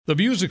The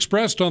views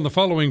expressed on the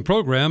following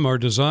program are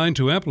designed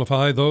to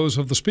amplify those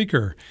of the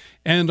speaker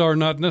and are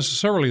not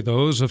necessarily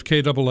those of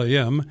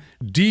KAAM,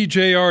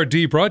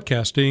 DJRD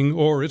Broadcasting,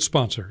 or its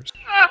sponsors.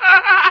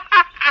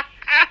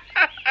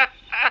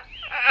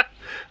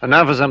 And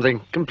now for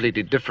something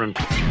completely different.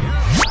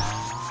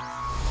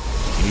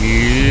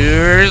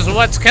 Here's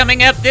what's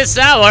coming up this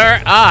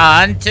hour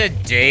on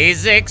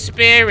today's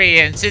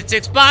experience. It's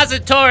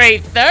Expository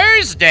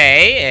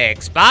Thursday.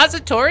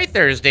 Expository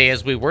Thursday,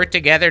 as we work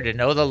together to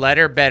know the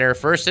letter better.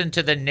 First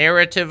into the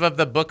narrative of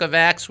the book of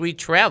Acts we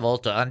travel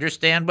to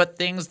understand what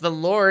things the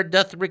Lord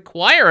doth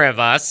require of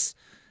us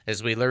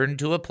as we learn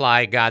to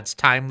apply God's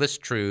timeless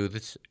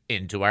truths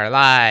into our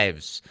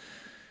lives.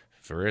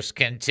 First,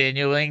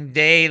 continuing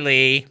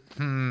daily.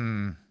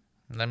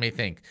 Let me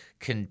think.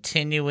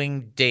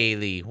 Continuing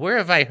daily. Where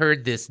have I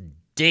heard this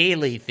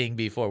daily thing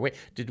before? Wait,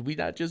 did we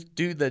not just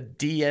do the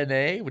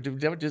D.N.A? We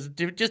just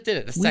did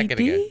it a second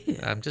ago.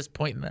 I'm just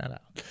pointing that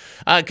out.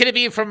 Could it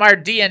be from our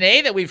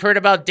D.N.A. that we've heard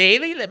about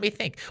daily? Let me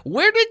think.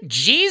 Where did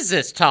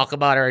Jesus talk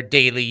about our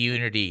daily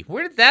unity?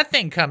 Where did that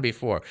thing come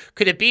before?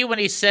 Could it be when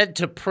he said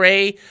to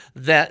pray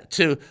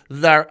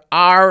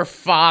our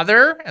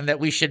Father and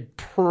that we should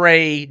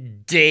pray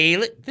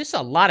daily? There's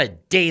a lot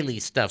of daily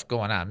stuff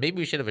going on. Maybe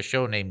we should have a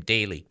show named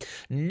Daily.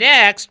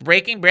 Next,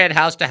 breaking bread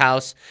house to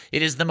house.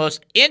 It is the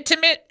most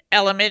intimate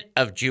element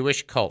of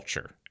Jewish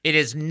culture. It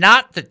is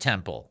not the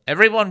temple.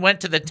 Everyone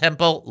went to the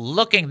temple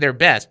looking their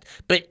best,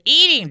 but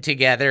eating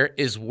together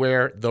is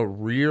where the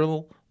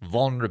real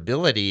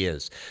vulnerability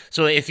is.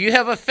 So if you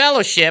have a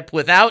fellowship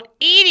without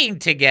eating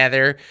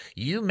together,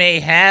 you may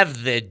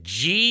have the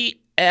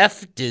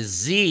GF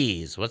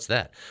disease. What's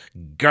that?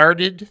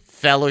 Guarded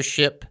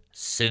Fellowship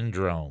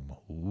Syndrome.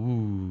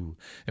 Ooh.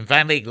 And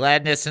finally,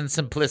 gladness and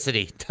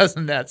simplicity.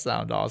 Doesn't that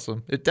sound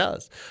awesome? It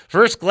does.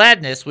 First,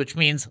 gladness, which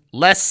means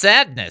less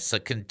sadness. A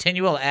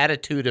continual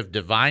attitude of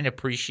divine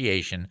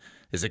appreciation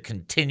is a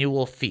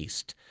continual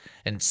feast.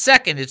 And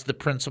second, it's the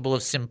principle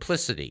of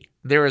simplicity.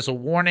 There is a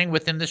warning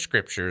within the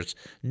scriptures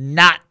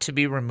not to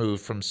be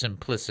removed from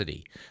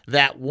simplicity.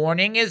 That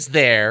warning is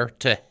there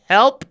to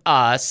help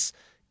us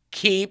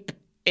keep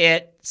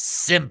it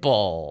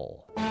simple.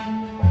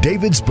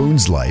 David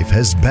Spoon's life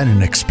has been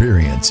an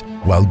experience.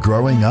 While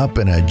growing up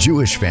in a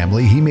Jewish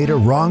family, he made a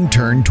wrong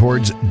turn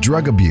towards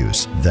drug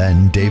abuse.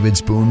 Then David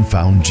Spoon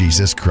found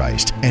Jesus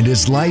Christ, and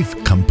his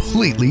life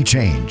completely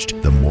changed.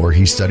 The more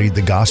he studied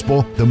the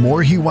gospel, the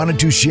more he wanted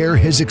to share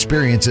his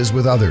experiences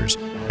with others.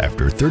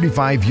 After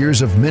 35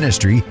 years of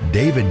ministry,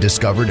 David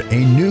discovered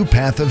a new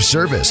path of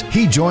service.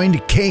 He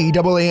joined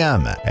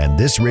KAAM, and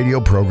this radio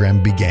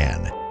program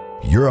began.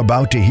 You're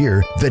about to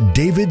hear the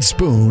David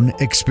Spoon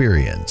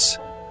Experience.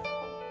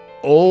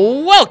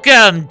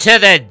 Welcome to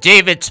the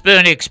David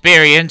Spoon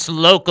Experience,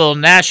 local,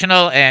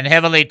 national, and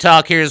heavenly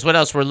talk. Here's what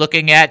else we're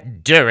looking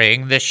at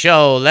during the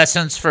show.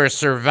 Lessons for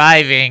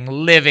surviving,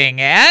 living,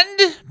 and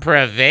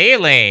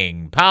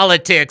prevailing.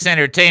 Politics,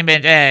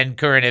 entertainment, and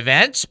current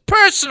events.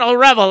 Personal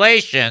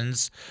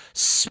revelations.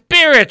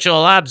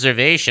 Spiritual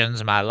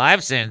observations. My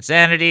life's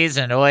insanities,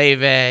 and oy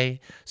vey.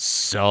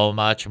 So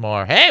much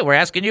more. Hey, we're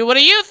asking you, what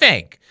do you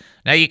think?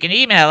 Now, you can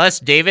email us,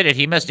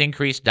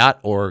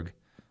 david@hemustincrease.org.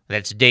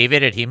 That's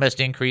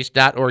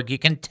david@hemustincrease.org. You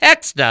can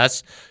text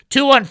us,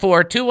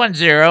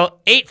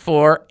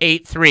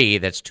 214-210-8483.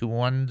 That's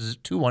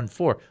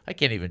 214. I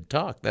can't even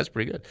talk. That's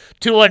pretty good.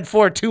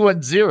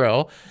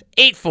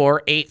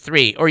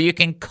 214-210-8483. Or you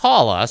can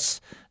call us,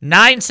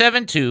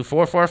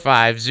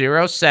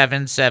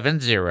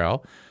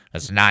 972-445-0770.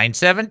 That's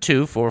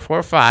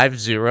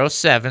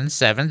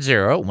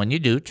 972-445-0770. When you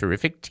do,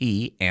 Terrific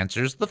T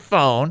answers the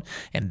phone,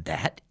 and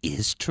that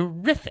is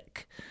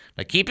terrific.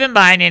 Now, keep in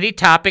mind, any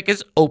topic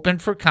is open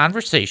for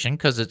conversation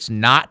because it's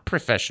not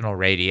professional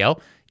radio.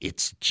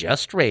 It's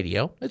just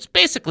radio. It's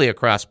basically a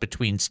cross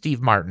between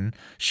Steve Martin,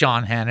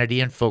 Sean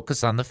Hannity, and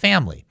Focus on the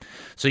Family.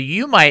 So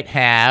you might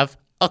have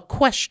a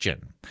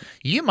question.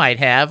 You might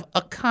have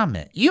a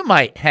comment. You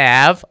might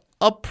have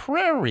a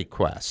prayer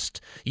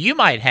request. You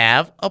might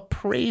have a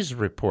praise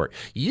report.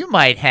 You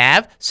might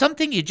have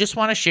something you just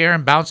want to share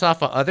and bounce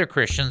off of other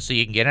Christians so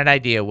you can get an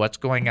idea of what's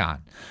going on.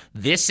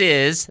 This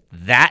is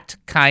that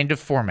kind of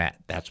format.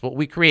 That's what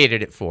we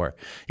created it for.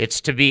 It's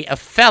to be a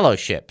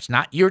fellowship. It's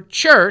not your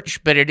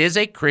church, but it is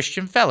a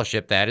Christian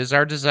fellowship. That is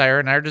our desire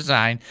and our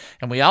design.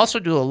 And we also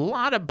do a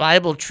lot of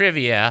Bible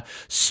trivia.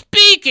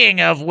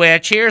 Speaking of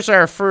which, here's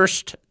our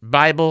first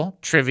Bible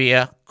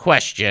trivia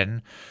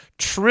question.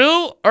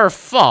 True or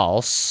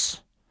false,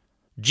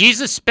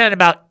 Jesus spent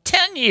about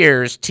 10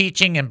 years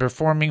teaching and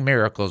performing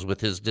miracles with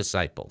his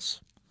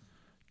disciples?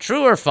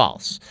 True or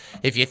false?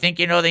 If you think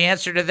you know the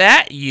answer to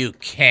that, you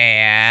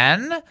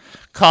can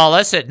call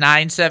us at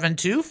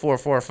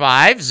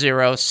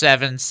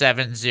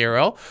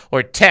 972-445-0770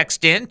 or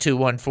text in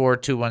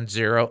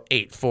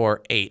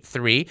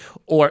 214-210-8483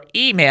 or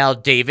email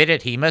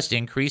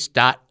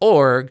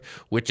david@hemustincrease.org,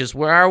 which is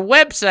where our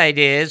website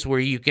is, where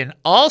you can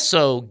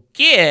also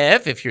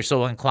give, if you're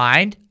so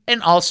inclined,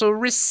 and also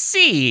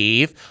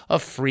receive a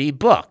free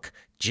book.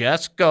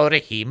 Just go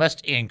to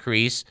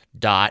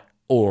hemustincrease.org.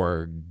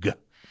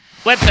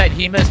 Website,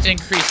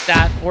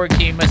 hemustincrease.org,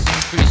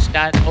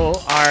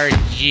 hemustincrease.org.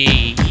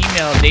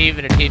 Email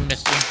David at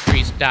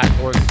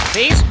hemustincrease.org.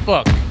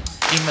 Facebook,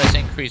 He Must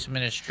Increase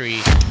Ministry.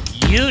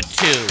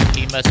 YouTube,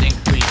 He Must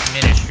Increase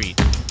Ministry.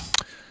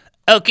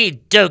 Okie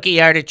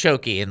dokie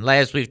artichoke. And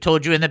as we've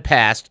told you in the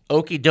past,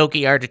 okie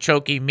dokie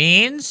artichoke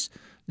means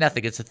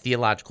nothing. It's a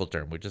theological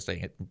term. We're just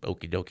saying it,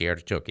 okie dokie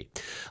artichoke.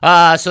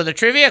 So the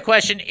trivia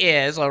question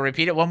is, I'll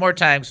repeat it one more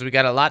time because we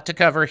got a lot to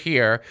cover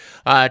here.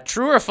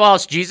 True or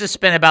false, Jesus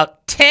spent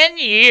about 10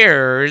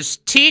 years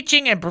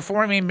teaching and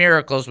performing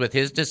miracles with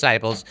his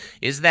disciples.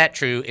 Is that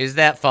true? Is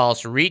that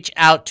false? Reach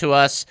out to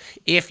us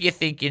if you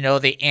think you know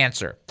the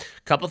answer. A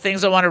couple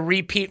things I want to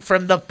repeat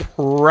from the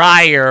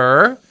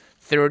prior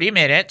 30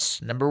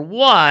 minutes. Number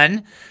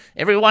one,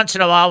 every once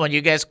in a while when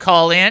you guys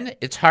call in,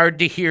 it's hard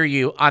to hear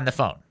you on the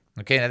phone.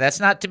 Okay, now that's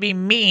not to be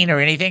mean or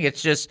anything.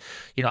 It's just,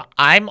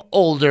 I'm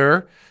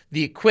older.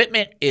 The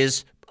equipment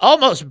is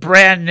almost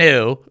brand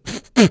new.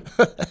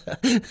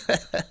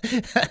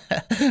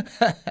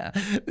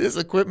 This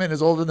equipment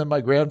is older than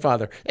my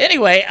grandfather.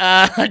 Anyway,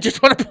 I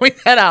just want to point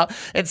that out.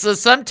 And so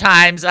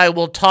sometimes I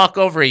will talk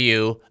over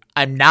you.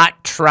 I'm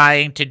not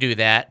trying to do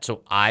that,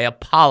 so I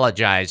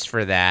apologize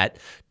for that.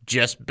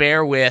 Just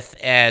bear with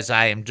as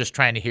I am just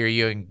trying to hear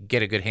you and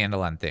get a good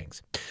handle on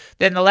things.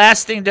 Then the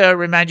last thing to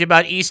remind you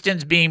about,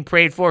 Easton's being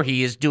prayed for.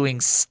 He is doing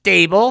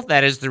stable.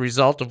 That is the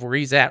result of where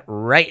he's at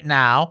right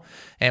now.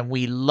 And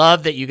we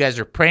love that you guys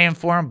are praying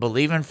for him,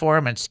 believing for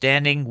him, and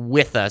standing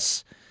with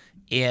us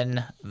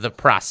in the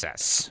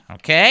process.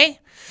 Okay?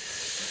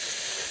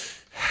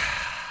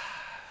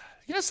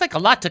 It's like a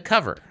lot to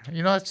cover.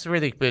 That's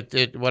really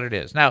what it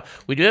is. Now,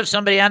 we do have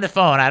somebody on the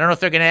phone. I don't know if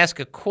they're going to ask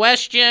a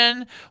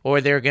question or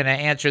they're going to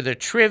answer the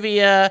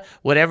trivia.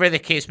 Whatever the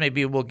case may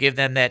be, we'll give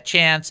them that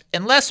chance.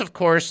 Unless, of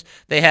course,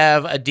 they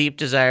have a deep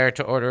desire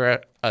to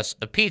order us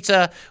a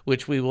pizza,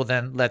 which we will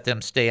then let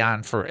them stay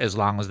on for as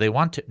long as they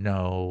want to.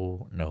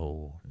 No.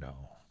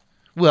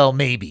 Well,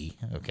 maybe.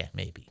 Okay,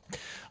 maybe.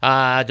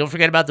 Don't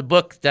forget about the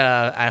book.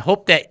 I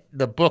hope that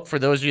the book, for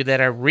those of you that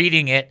are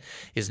reading it,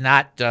 is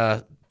not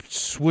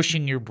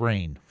swooshing your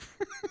brain.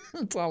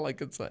 That's all I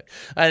can say.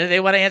 Do they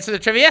want to answer the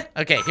trivia?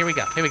 Okay, here we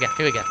go.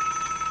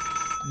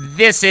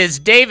 This is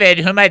David.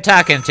 Who am I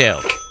talking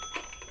to?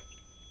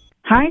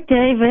 Hi,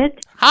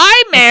 David.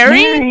 Hi,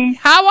 Mary.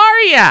 How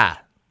are ya?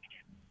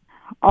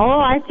 Oh,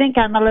 I think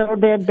I'm a little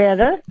bit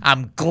better.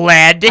 I'm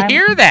glad to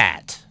hear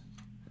that.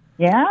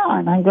 Yeah,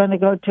 and I'm going to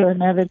go to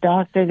another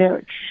doctor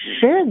that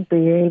should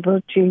be able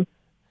to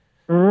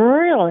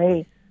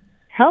really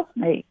help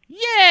me.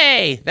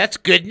 Yay! That's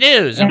good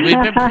news, and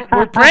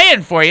we're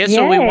praying for you.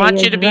 So we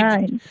want you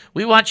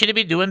to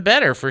be doing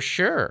better for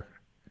sure.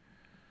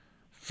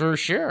 For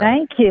sure.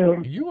 Thank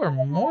you. You are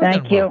more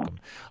than welcome.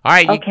 All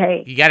right.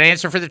 Okay. You got an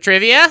answer for the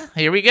trivia?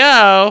 Here we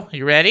go.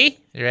 You ready?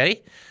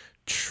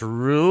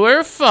 True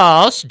or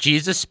false?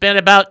 Jesus spent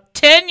about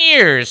 10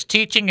 years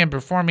teaching and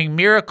performing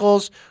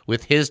miracles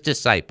with his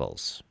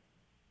disciples.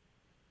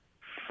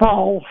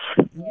 False.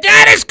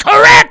 That is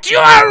correct. You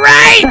are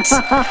right.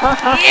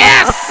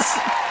 Yes.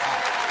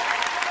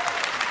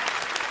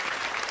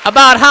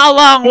 About how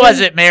long was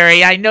it,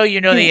 Mary? I know you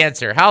know the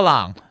answer. How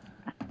long?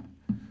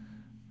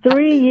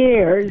 3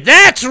 years.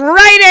 That's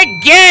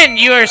right again.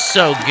 You are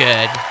so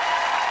good.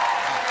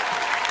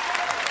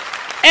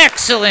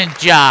 Excellent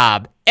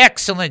job.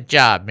 Excellent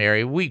job,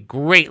 Mary. We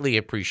greatly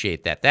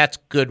appreciate that. That's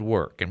good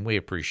work, and we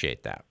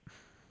appreciate that.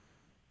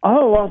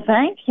 Oh, well,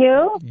 thank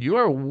you. You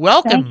are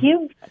welcome. Thank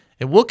you.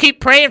 And we'll keep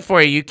praying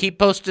for you. You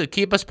keep us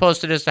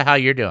posted as to how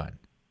you're doing.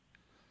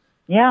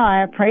 Yeah,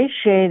 I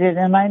appreciate it.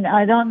 And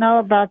I don't know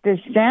about this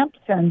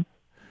Samson.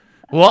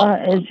 Well,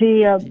 is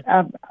he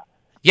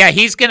yeah,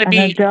 he's going to be.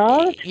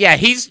 Adult? Yeah,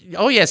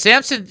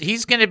 Samson.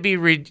 He's going to be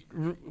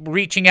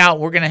reaching out.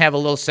 We're going to have a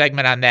little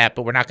segment on that,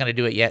 but we're not going to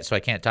do it yet, so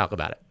I can't talk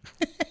about it.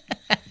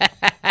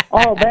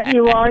 Oh, but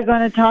you are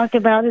going to talk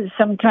about it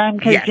sometime,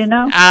 because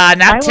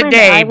not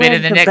today, but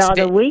in the next about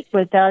a week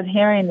without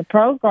hearing the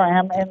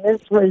program, and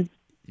this was.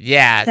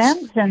 Yeah.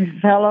 Samson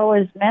fellow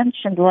is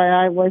mentioned where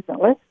I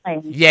wasn't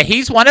listening. Yeah,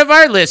 he's one of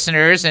our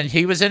listeners, and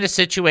he was in a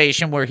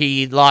situation where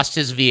he lost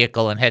his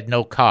vehicle and had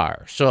no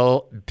car.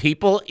 So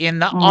people in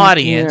the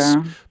audience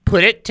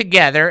put it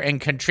together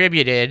and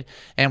contributed,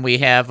 and we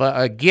have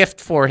a gift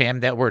for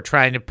him that we're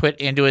trying to put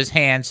into his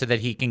hands so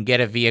that he can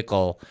get a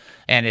vehicle.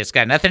 And it's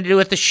got nothing to do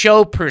with the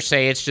show per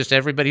se. It's just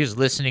everybody who's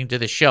listening to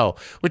the show,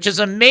 which is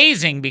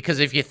amazing because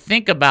if you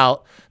think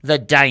about the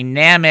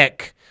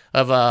dynamic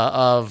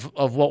of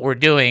what we're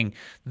doing,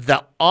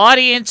 the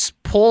audience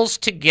pulls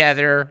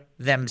together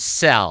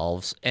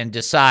themselves and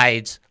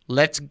decides,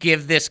 let's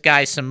give this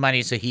guy some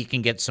money so he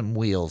can get some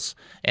wheels.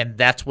 And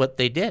that's what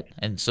they did.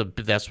 And so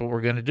that's what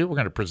we're going to do. We're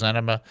going to present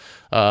him an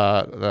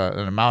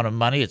amount of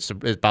money. It's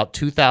about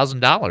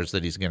 $2,000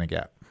 that he's going to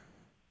get.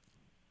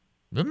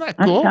 Isn't that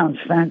cool? That sounds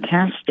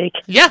fantastic.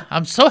 Yeah,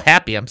 I'm so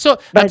happy. I'm so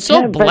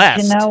blessed.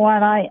 But you know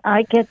what?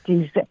 I get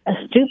these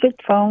stupid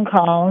phone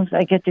calls.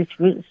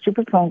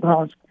 Stupid phone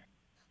calls.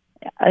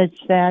 It's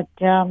that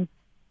telling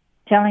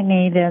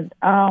me that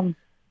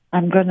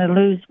I'm going to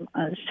lose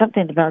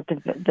something about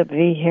the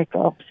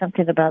vehicle,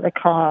 something about the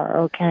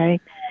car, okay?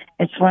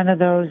 It's one of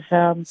those...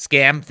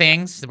 scam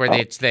things where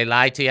they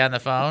lie to you on the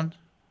phone?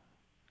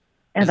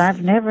 And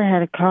I've never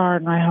had a car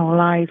in my whole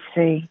life,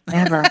 see?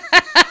 Never.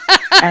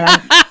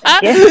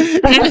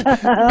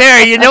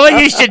 Mary, you know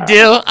what you should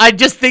do? I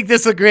just think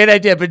this is a great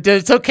idea, but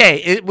it's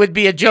okay. It would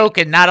be a joke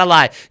and not a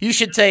lie. You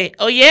should say,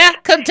 "Oh yeah,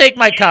 come take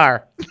my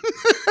car."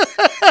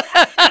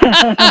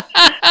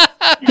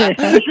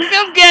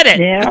 Come get it.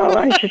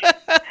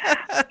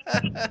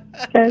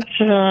 That's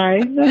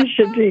right.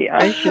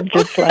 I should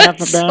just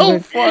laugh about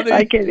it. Funny.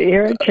 I get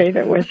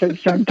irritated with it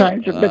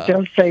sometimes, but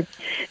they'll say,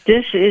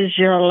 "This is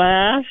your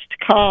last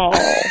call."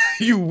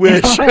 You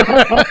wish.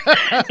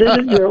 This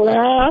is your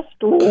last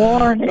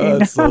warning.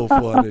 That's so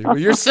funny. Well,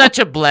 you're such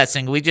a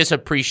blessing. We just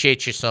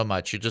appreciate you so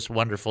much. You're just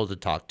wonderful to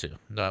talk to.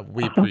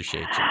 We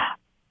appreciate you.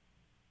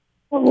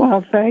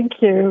 Well,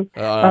 thank you.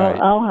 All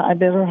right. I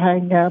better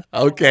hang up.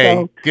 Okay.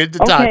 So, good to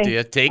talk to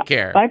you. Take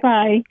care.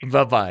 Bye-bye.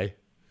 Bye-bye.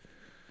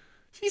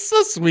 He's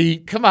so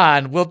sweet. Come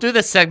on. We'll do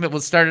this segment.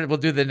 We'll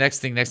do the next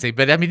thing.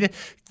 But I mean,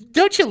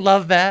 don't you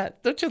love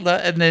that? Don't you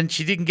love? And then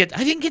I didn't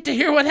get to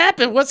hear what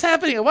happened. What's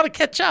happening? I want to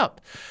catch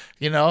up.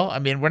 You know, I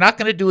mean, we're not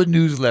going to do a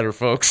newsletter,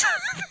 folks.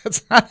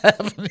 That's not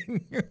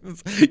happening.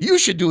 You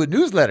should do a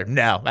newsletter.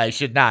 No, I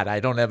should not. I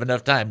don't have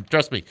enough time.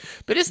 Trust me.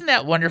 But isn't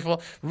that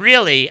wonderful?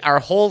 Really, our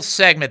whole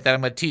segment that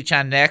I'm going to teach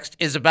on next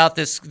is about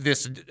this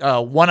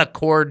one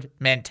accord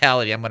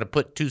mentality. I'm going to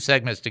put two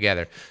segments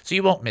together so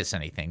you won't miss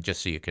anything,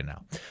 just so you can know.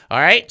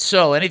 All right.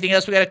 So anything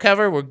else we got to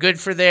cover? We're good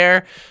for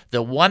there.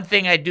 The one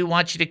thing I do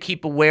want you to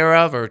keep aware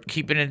of, or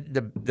keep it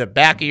in the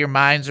back of your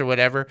minds or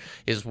whatever,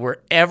 is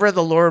wherever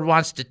the Lord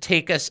wants to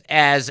take us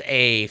as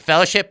a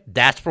fellowship,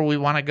 that's where we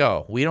want to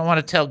go. We don't want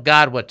to tell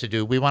God what to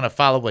do. We want to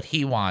follow what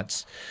he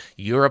wants.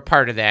 You're a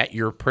part of that.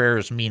 Your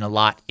prayers mean a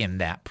lot in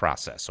that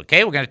process.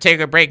 Okay, we're going to take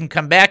a break and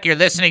come back. You're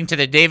listening to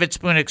the David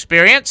Spoon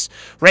Experience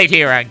right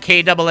here on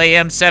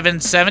KAAM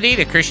 770,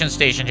 the Christian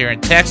station here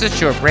in Texas.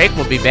 Short break.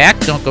 We'll be back.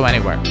 Don't go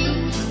anywhere.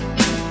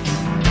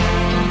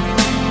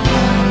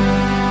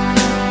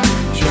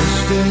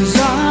 Just as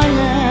I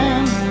am.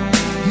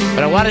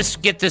 But I want to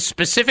get this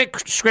specific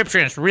scripture,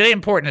 and it's really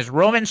important. It's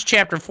Romans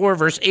chapter 4,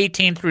 verse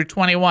 18 through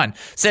 21. It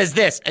says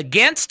this: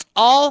 against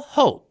all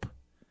hope,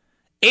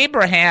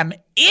 Abraham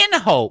in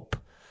hope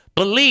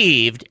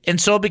believed, and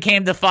so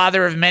became the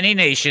father of many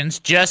nations,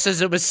 just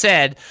as it was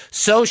said,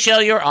 so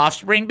shall your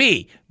offspring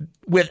be.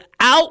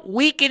 Without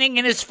weakening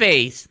in his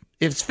faith,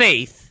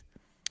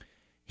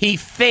 he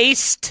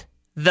faced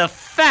the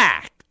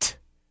fact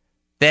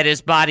that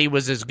his body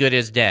was as good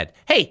as dead.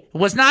 Hey, it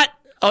was not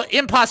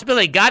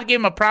impossibility. God gave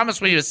him a promise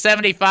when he was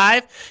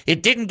 75.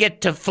 It didn't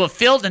get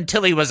fulfilled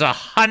until he was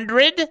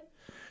 100.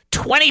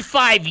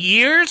 25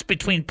 years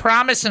between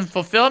promise and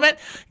fulfillment.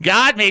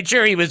 God made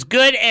sure he was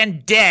good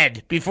and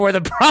dead before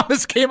the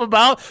promise came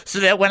about, so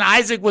that when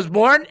Isaac was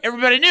born,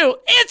 everybody knew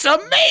it's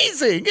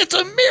amazing. It's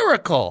a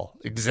miracle.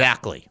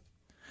 Exactly.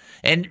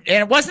 And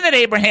it wasn't that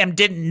Abraham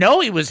didn't know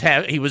he was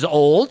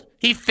old.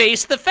 He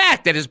faced the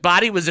fact that his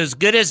body was as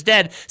good as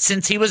dead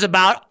since he was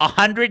about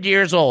 100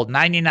 years old,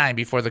 99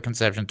 before the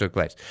conception took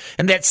place.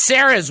 And that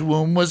Sarah's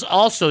womb was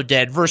also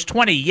dead. Verse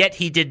 20, yet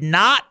he did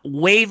not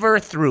waver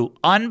through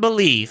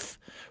unbelief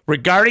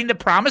regarding the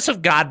promise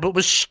of God, but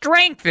was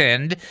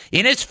strengthened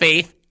in his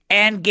faith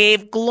and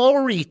gave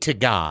glory to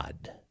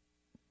God,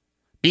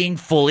 being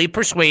fully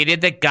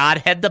persuaded that God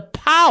had the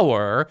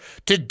power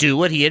to do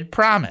what he had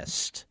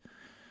promised.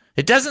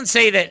 It doesn't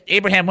say that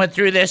Abraham went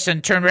through this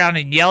and turned around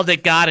and yelled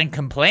at God and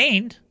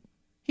complained.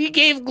 He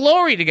gave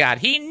glory to God.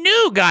 He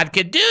knew God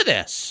could do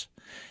this.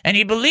 And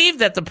he believed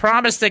that the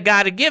promise that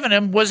God had given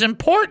him was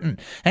important.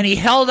 And he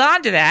held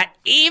on to that,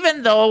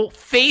 even though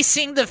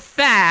facing the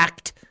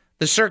fact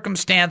the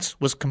circumstance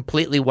was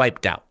completely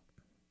wiped out.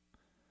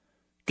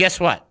 Guess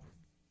what?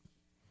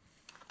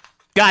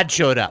 God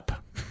showed up.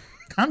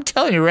 I'm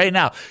telling you right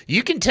now,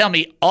 you can tell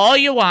me all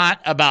you want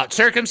about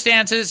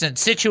circumstances and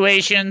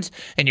situations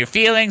and your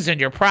feelings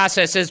and your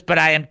processes, but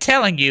I am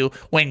telling you,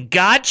 when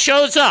God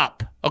shows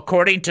up,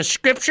 according to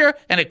Scripture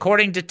and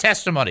according to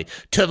testimony,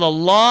 to the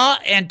law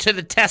and to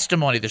the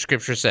testimony, the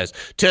Scripture says,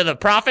 to the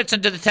prophets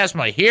and to the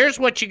testimony, here's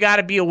what you got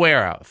to be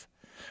aware of.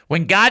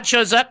 When God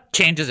shows up,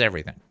 changes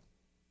everything.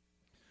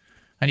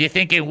 And you're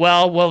thinking,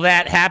 well, will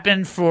that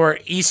happen for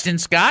Easton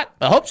Scott?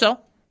 I hope so.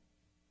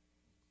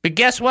 But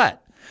guess what?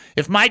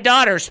 If my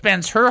daughter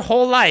spends her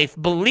whole life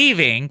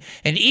believing,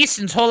 and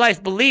Easton's whole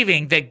life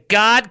believing, that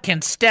God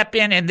can step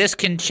in and this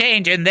can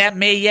change and that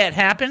may yet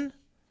happen,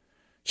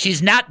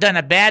 she's not done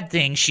a bad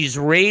thing. She's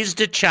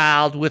raised a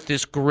child with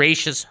this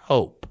gracious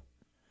hope.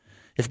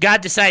 If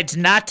God decides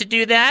not to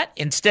do that,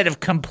 instead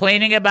of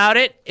complaining about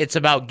it, it's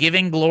about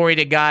giving glory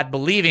to God,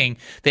 believing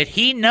that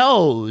he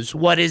knows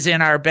what is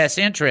in our best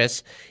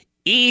interests,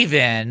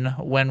 even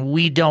when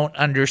we don't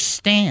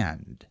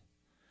understand.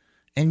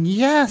 And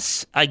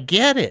yes, I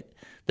get it.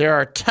 There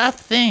are tough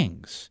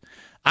things.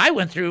 I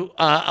went through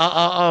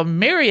a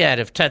myriad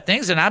of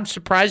things, and I'm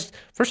surprised.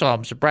 First of all,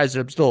 I'm surprised that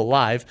I'm still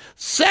alive.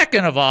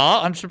 Second of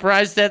all, I'm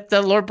surprised that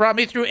the Lord brought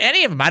me through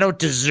any of them. I don't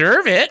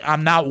deserve it.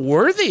 I'm not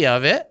worthy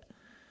of it,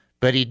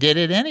 but he did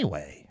it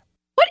anyway.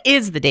 What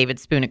is the David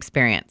Spoon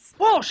Experience?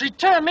 Whoa, she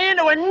turned me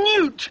into a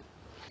newt.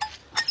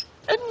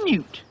 A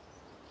newt.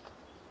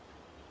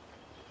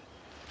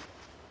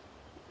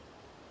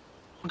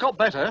 I got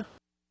better.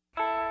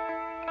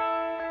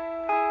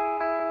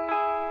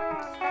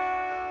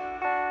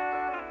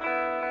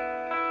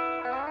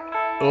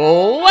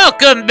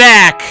 Welcome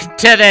back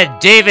to the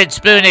David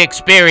Spoon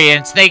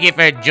Experience. Thank you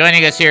for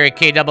joining us here at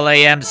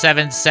KAAM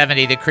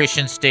 770, the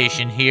Christian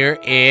station here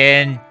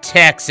in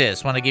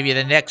Texas. Want to give you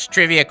the next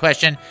trivia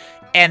question,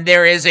 and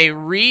there is a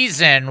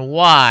reason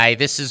why.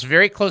 This is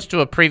very close to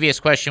a previous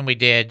question we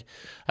did.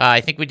 I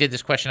think we did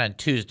this question on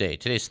Tuesday.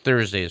 Today's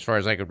Thursday, as far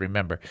as I could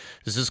remember.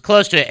 This is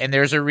close to it, and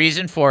there's a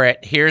reason for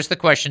it. Here's the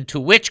question. To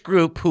which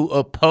group who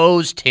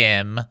opposed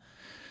him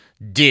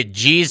did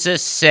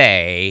Jesus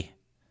say,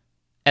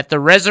 at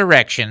the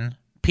resurrection,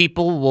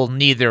 people will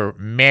neither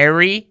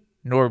marry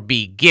nor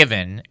be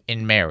given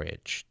in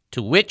marriage?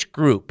 To which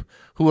group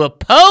who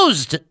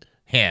opposed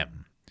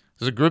him?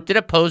 There's a group that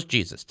opposed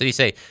Jesus. Did he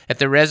say, at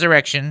the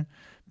resurrection,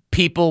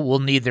 people will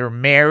neither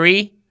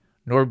marry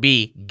nor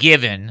be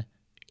given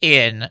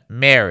in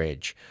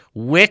marriage?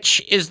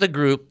 Which is the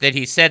group that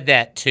he said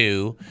that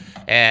to?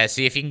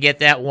 See if you can get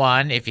that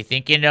one. If you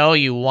think you know,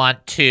 you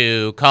want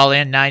to call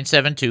in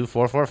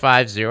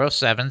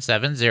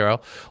 972-445-0770,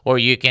 or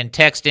you can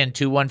text in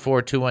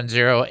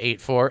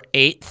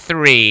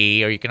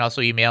 214-210-8483, or you can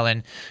also email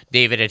in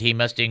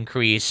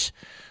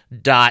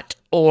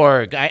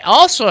david@hemustincrease.org. I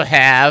also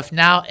have,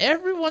 now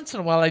every once in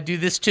a while I do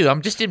this too.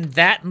 I'm just in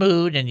that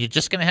mood, and you're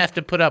just going to have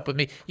to put up with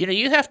me. You know,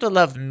 you have to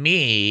love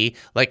me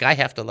like I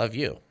have to love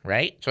you,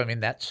 right? So, I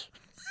mean, that's...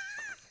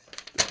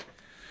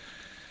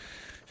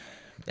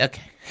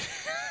 Okay.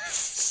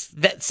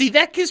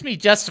 That gives me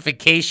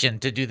justification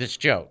to do this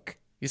joke.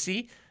 You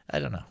see? I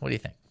don't know. What do you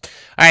think?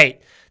 All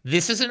right.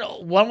 This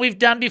isn't one we've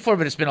done before,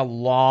 but it's been a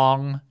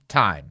long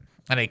time.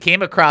 And I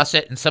came across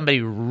it, and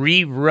somebody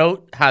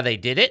rewrote how they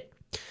did it.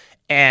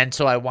 And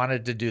so I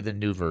wanted to do the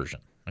new version.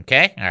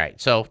 Okay? All right.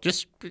 So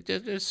just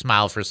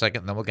smile for a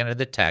second, and then we'll get into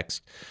the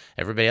text.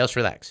 Everybody else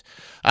relax.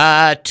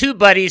 Two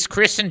buddies,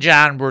 Chris and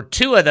John, were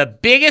two of the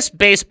biggest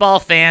baseball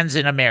fans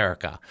in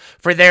America.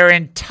 For their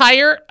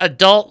entire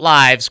adult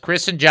lives,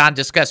 Chris and John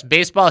discussed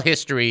baseball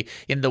history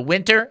in the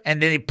winter,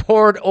 and then they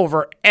pored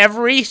over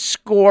every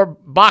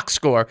box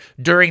score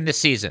during the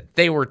season.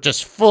 They were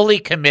just fully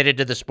committed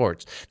to the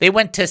sports. They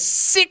went to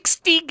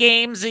 60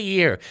 games a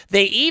year.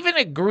 They even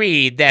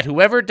agreed that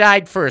whoever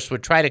died first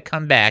would try to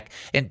come back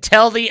and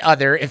tell the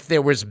other if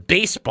there was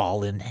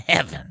baseball in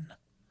heaven.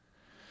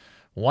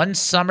 One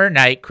summer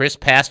night, Chris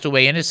passed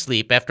away in his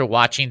sleep after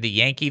watching the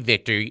Yankee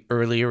victory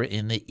earlier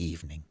in the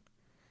evening.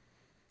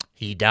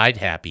 He died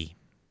happy.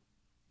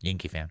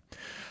 Yankee fan.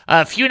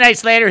 A few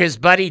nights later, his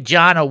buddy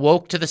John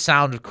awoke to the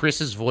sound of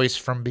Chris's voice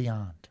from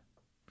beyond.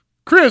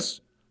 "Chris,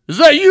 is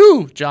that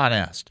you?" John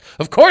asked.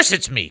 "Of course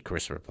it's me,"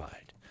 Chris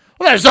replied.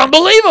 "Well, that's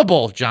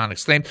unbelievable," John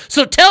exclaimed.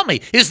 "So tell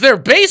me, is there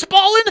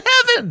baseball in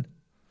heaven?"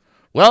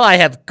 "Well, I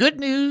have good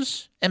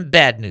news and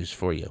bad news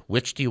for you.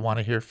 Which do you want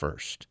to hear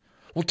first?"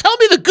 "Well, tell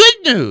me the good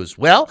news."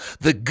 "Well,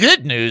 the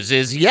good news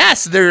is,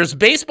 yes, there's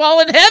baseball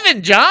in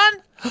heaven, John."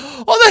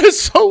 "Oh, that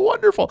is so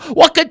wonderful.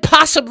 What could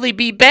possibly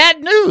be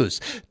bad news?"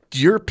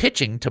 "You're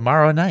pitching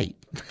tomorrow night."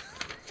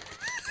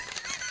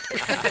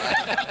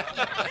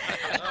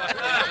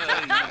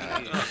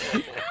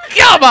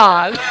 Come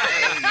on.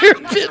 You're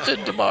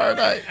pitching tomorrow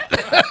night.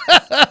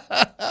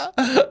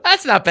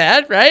 That's not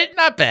bad, right?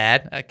 Not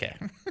bad. Okay.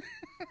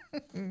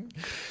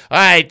 All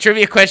right,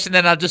 trivia question,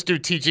 then I'll just do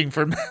teaching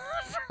from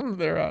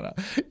there on out.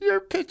 You're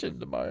pitching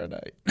tomorrow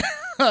night.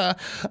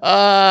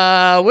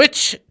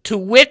 To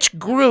which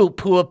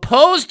group who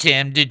opposed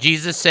him did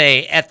Jesus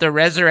say, at the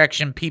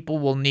resurrection, people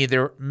will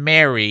neither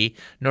marry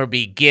nor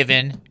be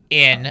given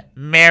in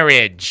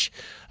marriage?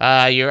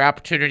 Your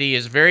opportunity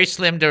is very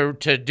slim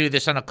to do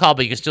this on a call,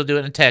 but you can still do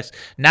it in a text.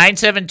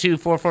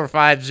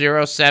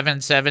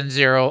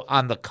 972-445-0770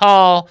 on the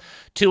call,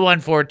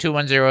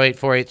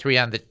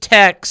 214-210-8483 on the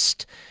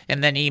text,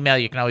 and then email.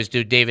 You can always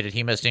do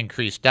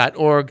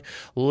david@hemustincrease.org.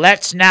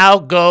 Let's now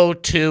go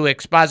to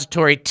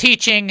expository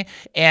teaching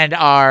and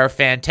our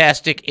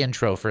fantastic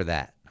intro for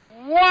that.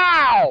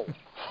 Wow!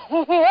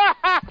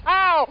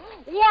 Wow!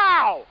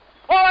 Wow!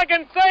 All I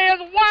can say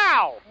is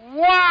wow!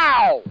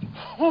 Wow!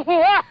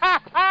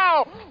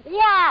 Wow!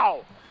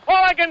 Wow!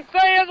 All I can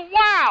say is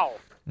wow!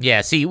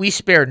 Yeah, see, we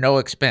spare no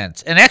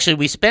expense. And actually,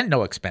 we spend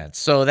no expense.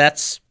 So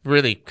that's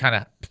really kind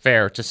of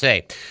fair to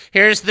say.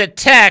 Here's the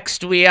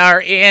text. We are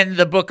in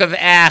the book of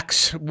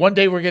Acts. One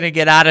day we're going to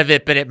get out of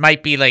it, but it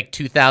might be like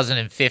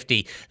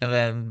 2050. And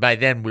then by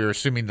then, we're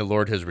assuming the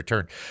Lord has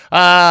returned.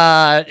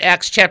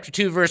 Acts chapter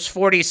 2, verse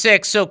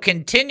 46. So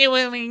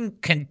continuing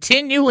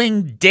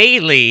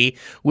daily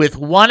with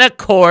one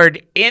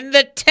accord in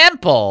the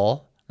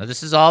temple. Now,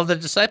 this is all the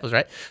disciples,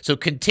 right? So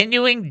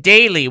continuing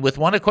daily with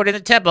one accord in the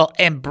temple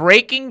and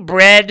breaking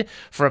bread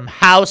from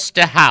house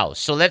to house.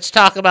 So let's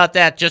talk about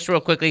that just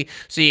real quickly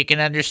so you can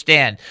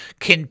understand.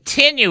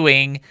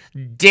 Continuing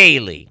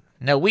daily.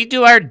 Now, we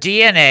do our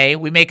D.N.A.,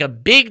 we make a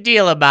big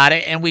deal about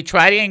it, and we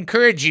try to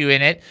encourage you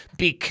in it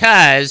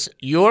because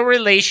your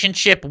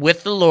relationship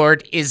with the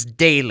Lord is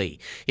daily.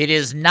 It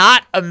is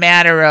not a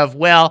matter of,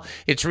 well,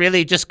 it's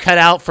really just cut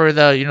out for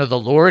the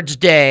Lord's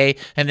Day,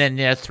 and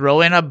then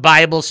throw in a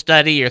Bible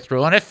study or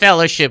throw in a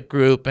fellowship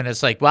group, and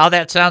it's like, wow,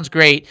 that sounds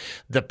great.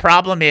 The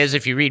problem is,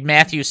 if you read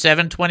Matthew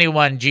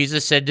 7:21,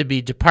 Jesus said to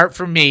me, "Depart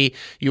from me,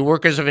 you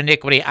workers of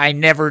iniquity, I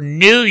never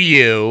knew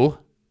you."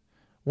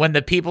 When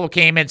the people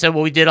came and said,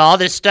 well, we did all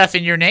this stuff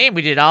in your name.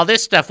 We did all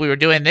this stuff. We were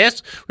doing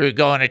this. We were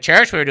going to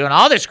church. We were doing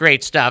all this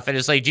great stuff. And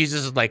it's like,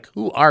 Jesus is like,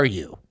 who are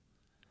you?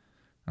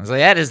 I was like,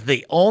 that is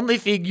the only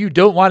thing you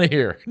don't want to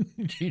hear.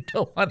 You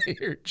don't want to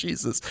hear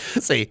Jesus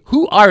say,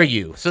 who are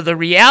you? So the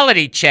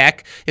reality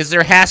check is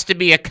there has to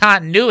be a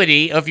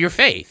continuity of your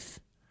faith.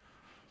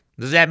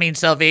 Does that mean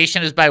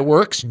salvation is by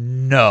works?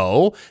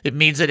 No. It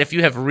means that if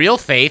you have real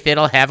faith,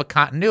 it'll have a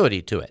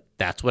continuity to it.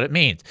 That's what it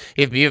means.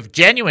 If you have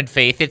genuine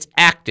faith, it's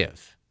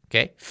active.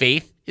 Okay?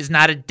 Faith is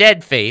not a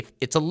dead faith.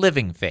 It's a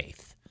living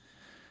faith.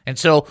 And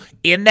so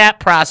in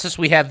that process,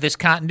 we have this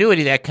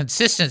continuity, that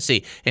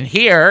consistency. And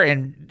here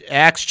in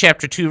Acts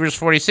chapter 2, verse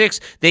 46,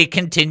 they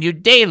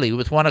continued daily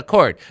with one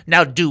accord.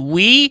 Now, do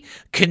we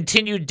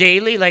continue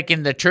daily like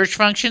in the church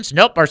functions?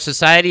 Nope, our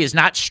society is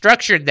not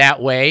structured that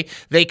way.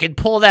 They could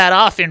pull that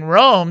off in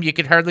Rome. You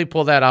could hardly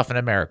pull that off in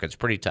America. It's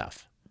pretty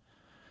tough.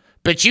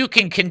 But you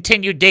can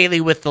continue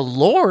daily with the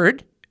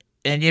Lord.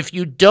 And if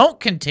you don't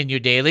continue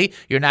daily,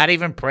 you're not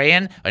even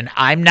praying, and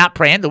I'm not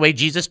praying the way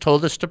Jesus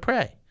told us to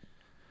pray.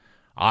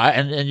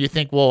 And you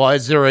think, well,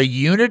 is there a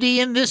unity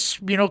in this,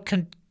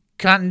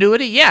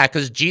 continuity? Yeah,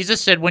 because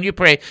Jesus said when you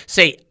pray,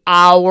 say,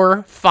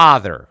 our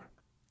Father.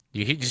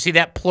 You see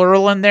that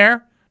plural in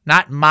there?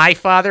 Not my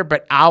Father,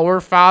 but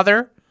our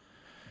Father.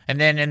 And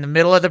then in the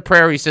middle of the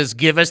prayer, he says,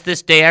 give us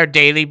this day our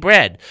daily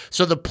bread.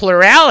 So the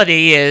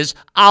plurality is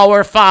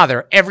our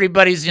Father.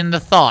 Everybody's in the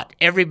thought.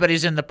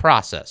 Everybody's in the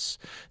process.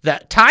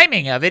 The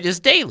timing of it is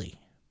daily.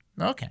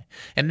 Okay.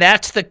 And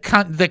that's the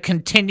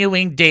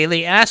continuing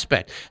daily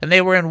aspect. And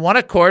they were in one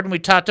accord, and we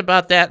talked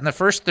about that in the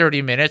first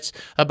 30 minutes,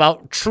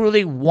 about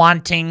truly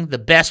wanting the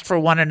best for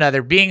one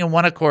another. Being in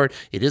one accord,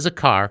 it is a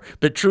car,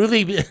 but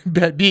truly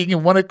being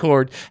in one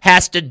accord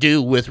has to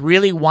do with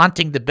really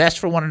wanting the best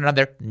for one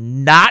another,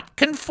 not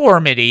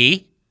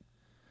conformity,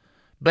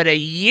 but a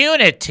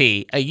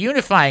unity, a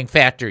unifying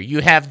factor. You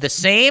have the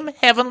same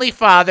Heavenly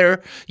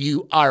Father,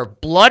 you are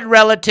blood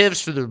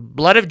relatives through the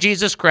blood of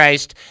Jesus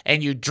Christ,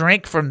 and you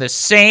drink from the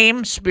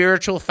same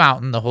spiritual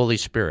fountain, the Holy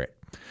Spirit.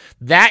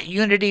 That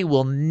unity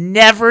will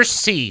never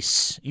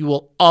cease. You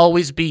will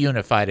always be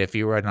unified if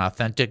you are an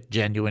authentic,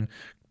 genuine,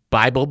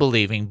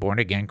 Bible-believing,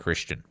 born-again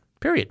Christian.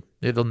 Period.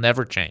 It'll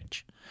never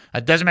change.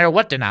 It doesn't matter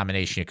what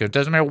denomination you go. It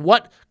doesn't matter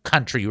what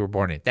country you were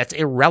born in. That's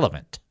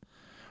irrelevant.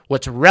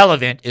 What's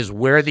relevant is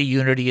where the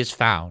unity is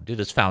found. It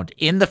is found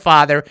in the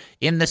Father,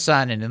 in the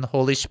Son, and in the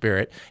Holy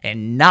Spirit,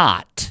 and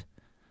not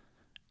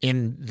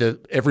in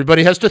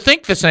everybody has to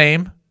think the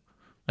same.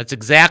 That's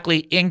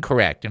exactly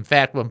incorrect. In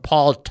fact, when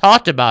Paul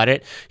talked about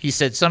it, he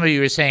said, some of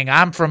you are saying,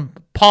 I'm from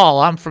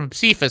Paul, I'm from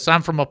Cephas,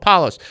 I'm from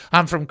Apollos,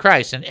 I'm from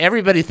Christ. And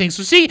everybody thinks,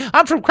 well, see,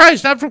 I'm from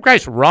Christ, I'm from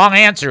Christ. Wrong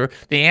answer.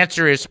 The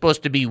answer is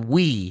supposed to be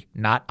we,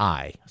 not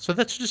I. So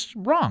that's just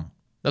wrong.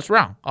 That's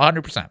wrong,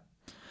 100%.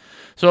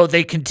 So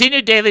they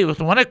continued daily with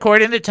one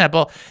accord in the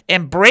temple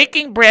and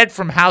breaking bread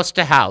from house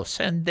to house.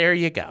 And there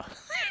you go.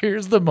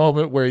 Here's the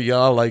moment where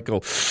y'all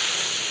go.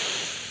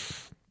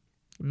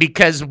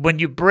 Because when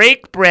you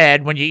break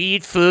bread, when you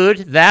eat food,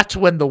 that's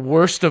when the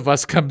worst of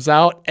us comes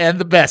out and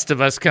the best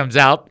of us comes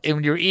out. And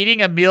when you're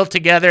eating a meal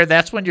together,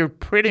 that's when you're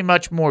pretty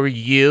much more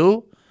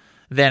you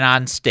than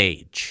on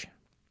stage.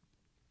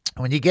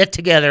 When you get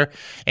together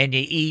and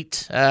you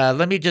eat,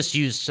 let me just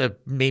use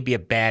maybe a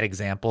bad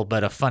example,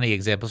 but a funny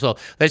example. So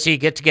let's say you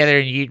get together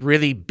and you eat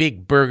really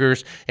big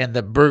burgers and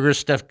the burger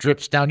stuff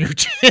drips down your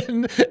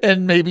chin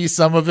and maybe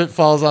some of it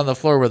falls on the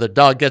floor where the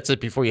dog gets it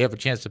before you have a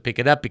chance to pick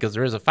it up because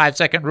there is a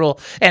 5-second rule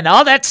and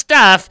all that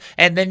stuff.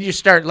 And then you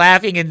start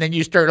laughing and then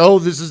you start, oh,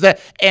 this is that.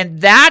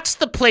 And that's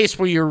the place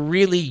where you're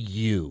really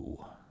you.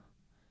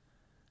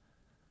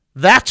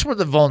 That's where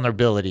the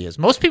vulnerability is.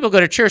 Most people go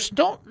to church,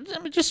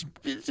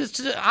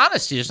 it's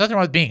honesty. There's nothing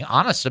wrong with being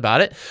honest about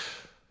it.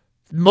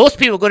 Most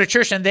people go to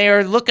church and they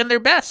are looking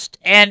their best,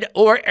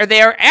 or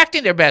they are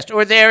acting their best,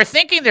 or they are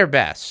thinking their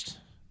best.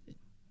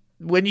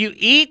 When you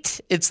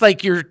eat, it's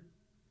like your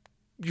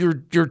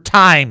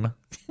time.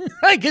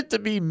 I get to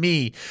be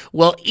me.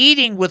 Well,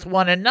 eating with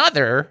one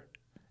another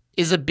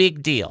is a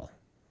big deal.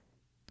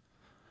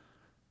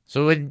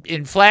 So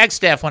in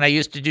Flagstaff, when I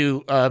used to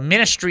do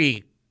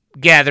ministry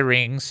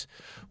gatherings,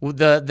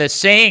 the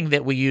saying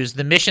that we used,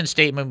 the mission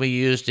statement we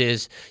used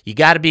is, you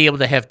got to be able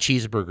to have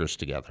cheeseburgers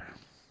together.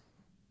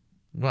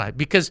 Why?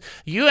 Because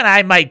you and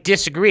I might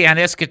disagree on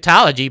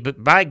eschatology,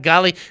 but by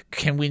golly,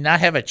 can we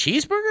not have a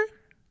cheeseburger?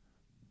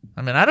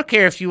 I mean, I don't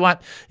care if you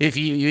want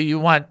you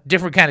want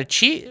different kind of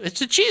cheese.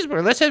 It's a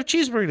cheeseburger. Let's have a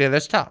cheeseburger today.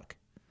 Let's talk.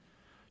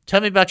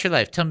 Tell me about your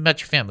life. Tell me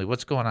about your family.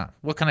 What's going on?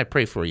 What can I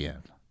pray for you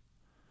in?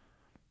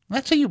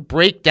 That's how you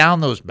break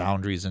down those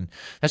boundaries, and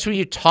that's when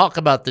you talk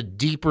about the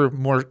deeper,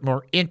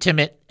 more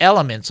intimate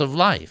elements of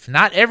life.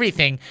 Not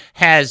everything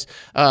has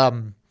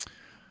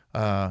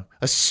a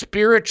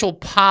spiritual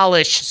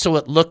polish so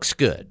it looks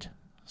good.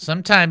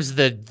 Sometimes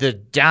the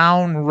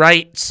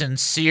downright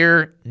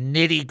sincere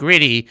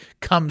nitty-gritty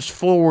comes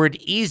forward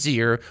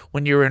easier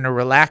when you're in a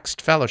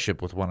relaxed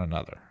fellowship with one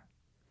another.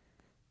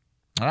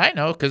 And I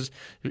know, because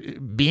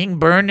being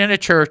burned in a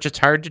church, it's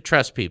hard to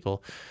trust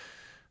people.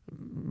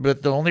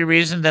 But the only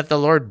reason that the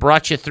Lord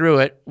brought you through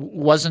it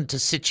wasn't to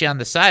sit you on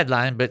the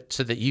sideline, but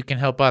so that you can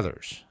help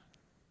others.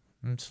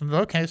 So,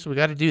 okay, so we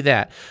got to do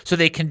that. So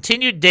they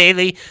continued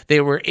daily. They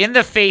were in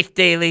the faith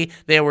daily.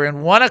 They were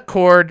in one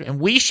accord, and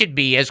we should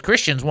be, as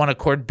Christians, one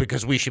accord,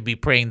 because we should be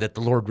praying that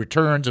the Lord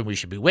returns, and we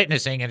should be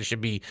witnessing, and it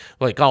should be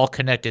like all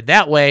connected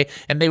that way.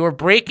 And they were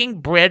breaking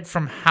bread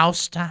from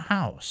house to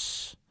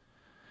house.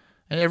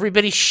 And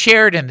everybody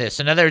shared in this.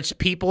 In other words,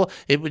 people,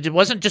 it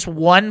wasn't just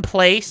one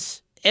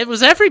place. It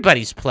was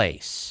everybody's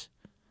place,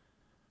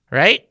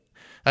 right?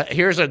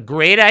 Here's a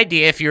great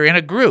idea if you're in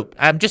a group.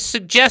 I'm just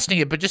suggesting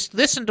it, but just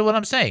listen to what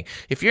I'm saying.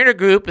 If you're in a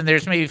group and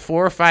there's maybe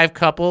 4 or 5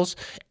 couples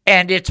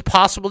and it's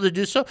possible to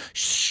do so,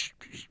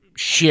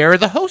 share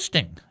the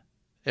hosting.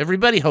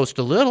 Everybody host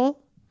a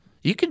little.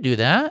 You can do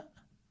that.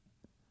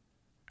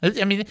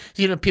 I mean,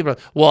 people are,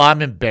 well,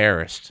 I'm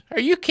embarrassed.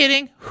 Are you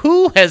kidding?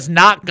 Who has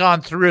not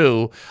gone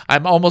through,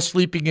 I'm almost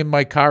sleeping in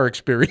my car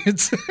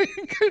experience? Come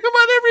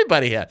on,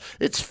 everybody has.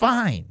 It's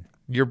fine.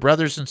 Your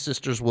brothers and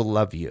sisters will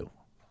love you.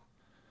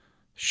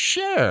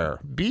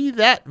 Share. Be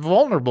that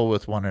vulnerable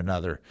with one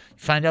another.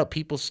 Find out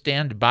people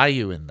stand by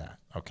you in that.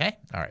 Okay?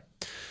 All right.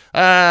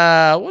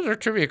 What was our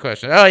trivia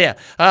question? Oh, yeah.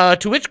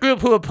 To which group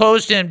who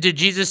opposed him did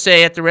Jesus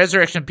say at the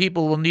resurrection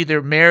people will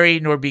neither marry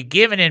nor be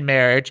given in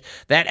marriage?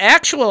 That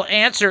actual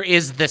answer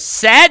is the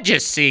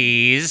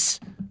Sadducees,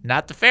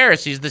 not the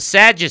Pharisees, the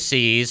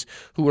Sadducees,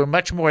 who were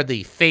much more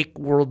the fake,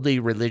 worldly,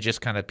 religious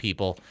kind of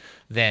people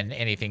than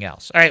anything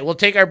else. All right, we'll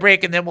take our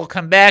break, and then we'll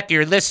come back.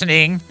 You're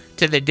listening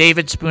to the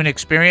David Spoon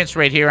Experience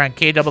right here on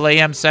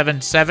KAAM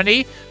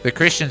 770, the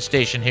Christian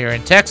station here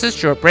in Texas.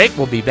 Short break.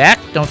 We'll be back.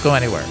 Don't go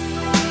anywhere.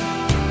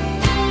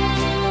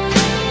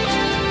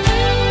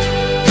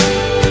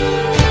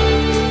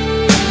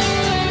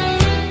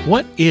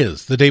 What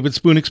is the David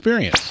Spoon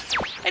Experience?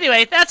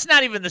 Anyway, that's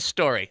not even the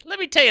story. Let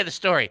me tell you the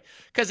story,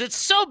 because it's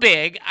so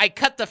big, I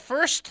cut the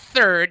first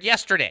third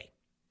yesterday.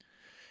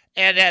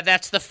 And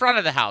that's the front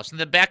of the house. And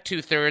the back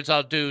 2/3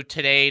 I'll do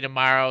today,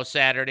 tomorrow,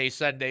 Saturday,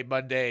 Sunday,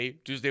 Monday,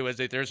 Tuesday,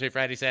 Wednesday, Thursday,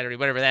 Friday, Saturday,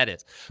 whatever that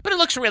is. But it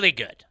looks really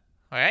good.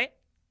 All right?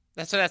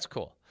 That's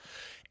cool.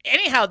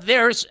 Anyhow,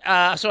 there's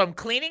so I'm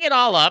cleaning it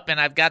all up, and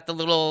I've got the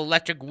little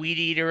electric weed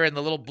eater and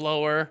the little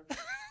blower.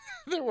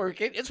 They're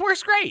working. It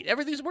works great.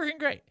 Everything's working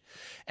great.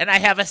 And I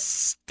have a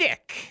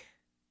stick.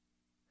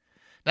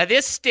 Now,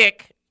 this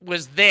stick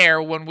was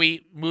there when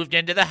we moved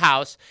into the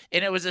house,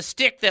 and it was a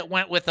stick that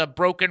went with a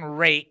broken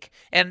rake.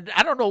 And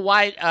I don't know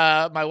why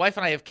my wife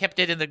and I have kept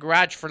it in the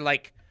garage for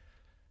like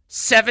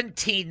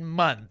 17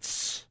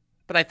 months.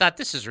 But I thought,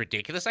 this is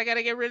ridiculous. I got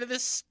to get rid of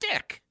this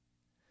stick.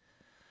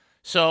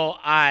 So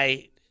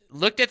I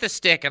looked at the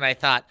stick, and I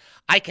thought,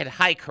 I could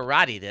high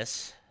karate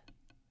this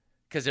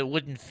because it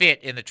wouldn't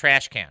fit in the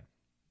trash can.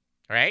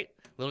 Right?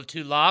 A little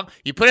too long.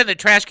 You put it in the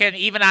trash can,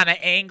 even on an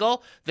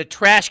angle, the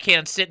trash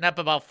can's sitting up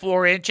about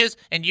 4 inches,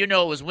 and it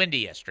was windy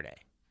yesterday.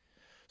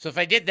 So if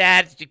I did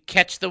that, to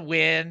catch the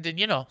wind,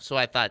 and so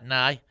I thought,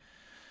 nah,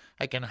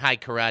 I can high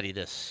karate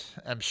this.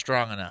 I'm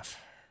strong enough.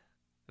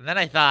 And then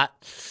I thought,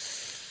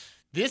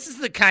 this is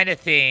the kind of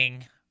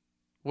thing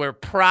where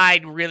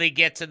pride really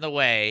gets in the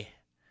way.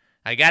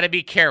 I got to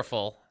be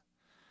careful.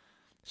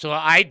 So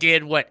I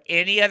did what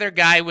any other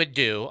guy would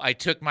do. I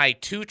took my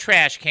 2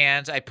 trash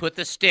cans. I put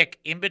the stick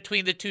in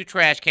between the 2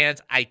 trash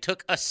cans. I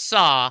took a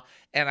saw,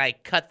 and I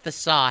cut the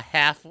saw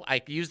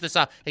I used the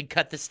saw and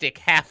cut the stick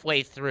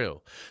halfway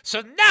through.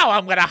 So now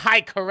I'm going to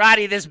high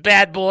karate this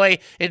bad boy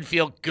and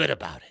feel good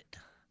about it.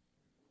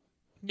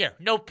 Yeah,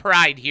 no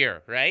pride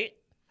here, right?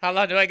 How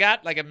long do I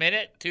got? Like a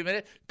minute? 2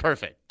 minutes?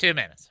 Perfect. 2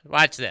 minutes.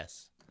 Watch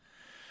this.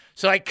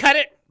 So I cut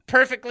it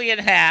perfectly in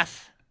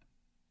half.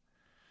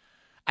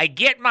 I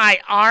get my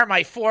arm,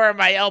 my forearm,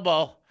 my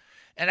elbow,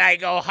 and I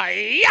go,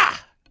 hi-ya!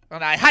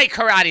 And I high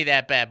karate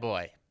that bad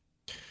boy.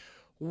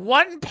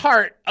 One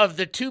part of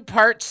the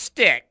 2-part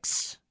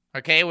sticks,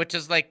 okay, which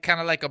is kind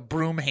of like a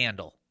broom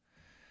handle,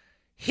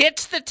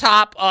 hits the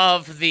top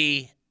of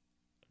the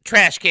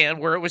trash can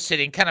where it was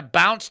sitting, kind of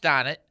bounced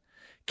on it,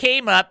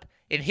 came up,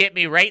 and hit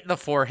me right in the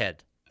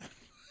forehead.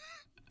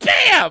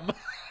 Bam!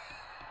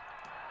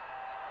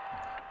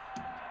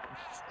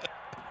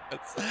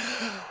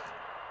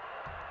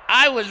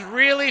 I was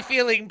really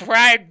feeling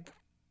pride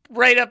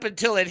right up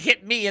until it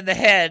hit me in the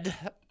head.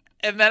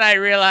 And then I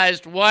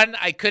realized, 1,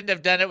 I couldn't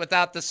have done it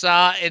without the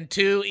saw. And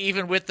 2,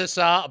 even with the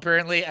saw,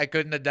 apparently I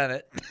couldn't have done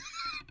it.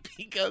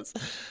 He goes,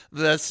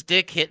 the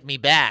stick hit me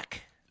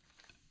back.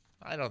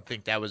 I don't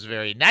think that was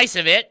very nice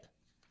of it.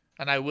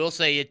 And I will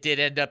say it did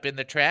end up in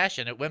the trash,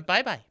 and it went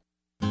bye-bye.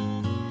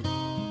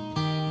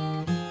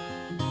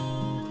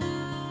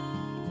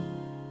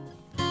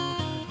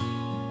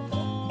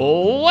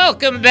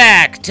 Welcome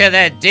back to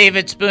the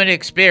David Spoon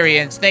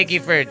Experience. Thank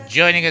you for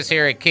joining us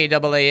here at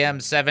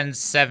KAAM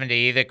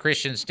 770, the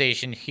Christian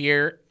station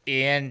here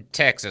in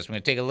Texas. We're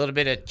going to take a little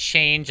bit of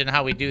change in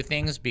how we do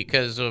things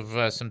because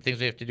of some things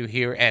we have to do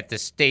here at the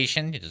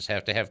station. You just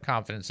have to have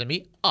confidence in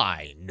me.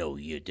 I know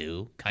you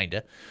do, kind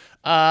of.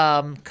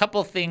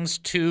 Couple things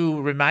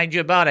to remind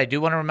you about. I do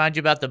want to remind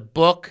you about the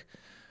book.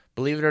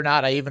 Believe it or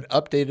not, I even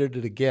updated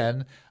it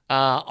again.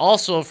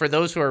 Also, for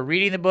those who are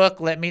reading the book,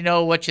 let me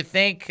know what you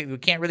think. We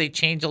can't really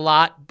change a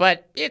lot,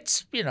 but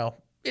it's,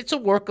 it's a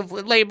work of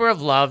labor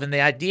of love. And the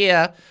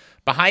idea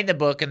behind the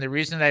book, and the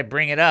reason I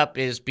bring it up,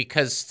 is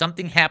because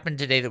something happened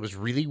today that was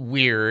really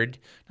weird.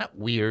 Not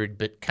weird,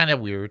 but kind of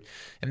weird.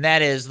 And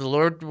that is, the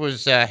Lord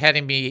was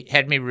had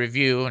me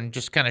review and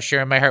just kind of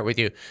sharing my heart with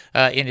you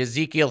in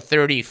Ezekiel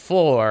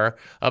 34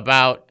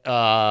 about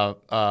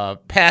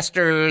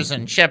pastors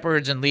and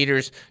shepherds and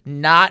leaders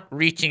not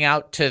reaching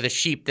out to the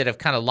sheep that have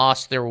kind of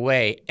lost their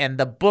way. And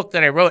the book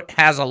that I wrote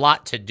has a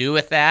lot to do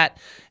with that.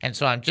 And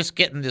so I'm just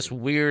getting this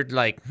weird,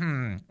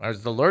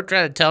 is the Lord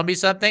trying to tell me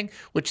something?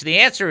 Which the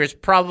answer is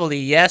probably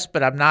yes,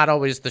 but I'm not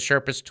always the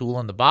sharpest tool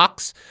in the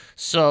box.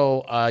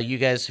 So you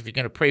guys, if you're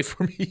going to pray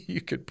for me,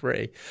 you could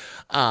pray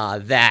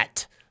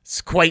that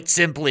quite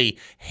simply,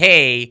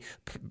 hey,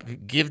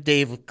 give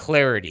Dave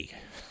clarity.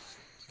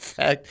 In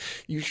fact,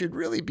 you should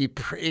really be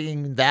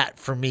praying that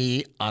for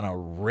me on a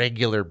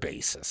regular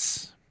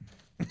basis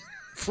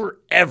for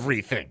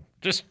everything.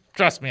 Just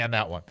trust me on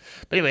that one.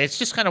 But anyway, it's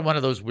just kind of one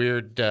of those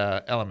weird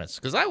elements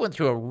because I went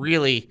through a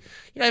really,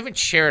 I haven't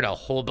shared a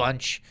whole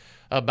bunch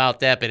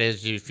about that, but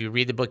if you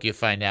read the book, you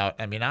find out.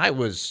 I mean, it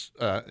was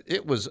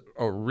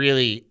a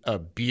really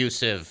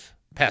abusive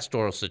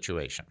pastoral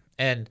situation.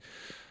 And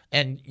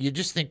you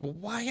just think, well,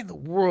 why in the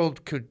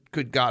world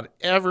could God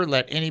ever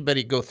let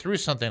anybody go through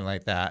something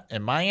like that?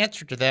 And my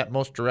answer to that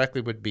most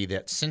directly would be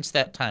that since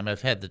that time,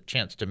 I've had the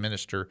chance to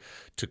minister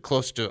to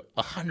close to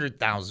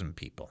 100,000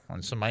 people.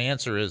 And so my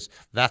answer is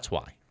that's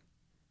why,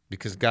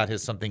 because God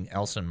has something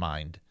else in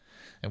mind,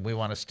 and we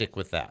want to stick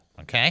with that,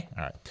 okay?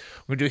 All right.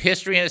 We're going to do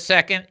history in a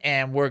second,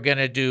 and we're going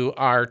to do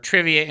our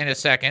trivia in a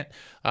second.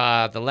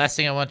 The last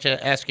thing I want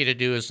to ask you to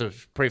do is to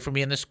pray for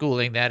me in the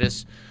schooling. That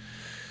is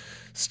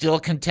still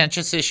a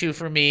contentious issue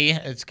for me.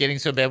 It's getting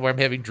so bad where I'm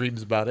having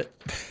dreams about it.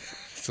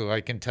 So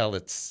I can tell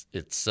it's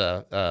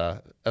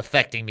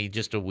affecting me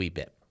just a wee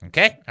bit.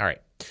 Okay? All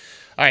right.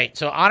 All right.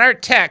 So on our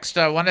text,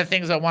 one of the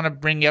things I want to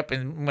bring up,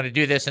 and I'm going to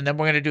do this, and then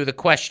we're going to do the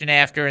question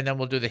after, and then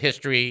we'll do the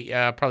history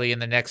probably in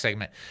the next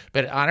segment.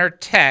 But on our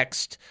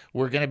text,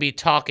 we're going to be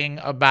talking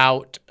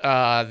about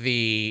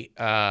the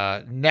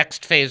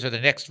next phase or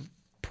the next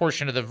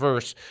portion of the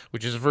verse,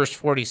 which is verse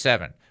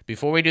 47.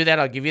 Before we do that,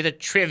 I'll give you the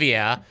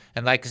trivia,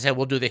 and like I said,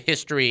 we'll do the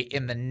history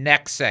in the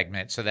next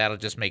segment, so that'll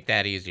just make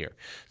that easier.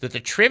 So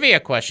the trivia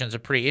question is a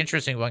pretty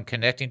interesting one,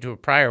 connecting to a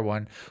prior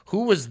one.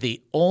 Who was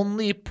the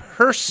only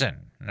person,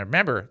 now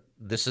remember,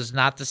 this is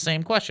not the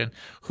same question,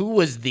 who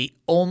was the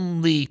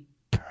only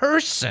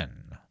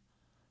person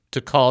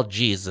to call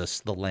Jesus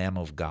the Lamb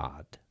of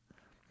God?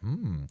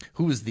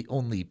 Who is the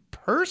only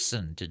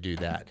person to do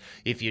that?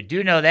 If you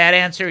do know that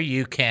answer,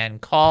 you can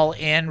call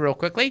in real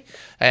quickly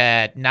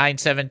at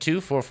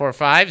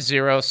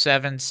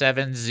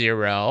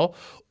 972-445-0770,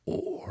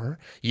 or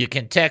you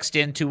can text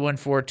in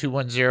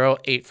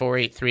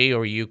 214-210-8483,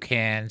 or you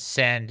can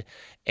send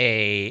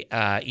a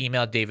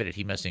email,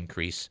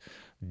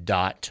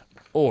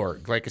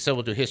 david@hemustincrease.org. Like I said,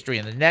 we'll do history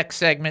in the next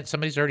segment.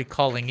 Somebody's already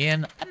calling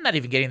in. I'm not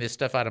even getting this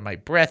stuff out of my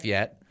breath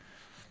yet.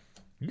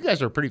 You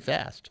guys are pretty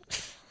fast.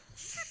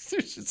 You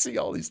should see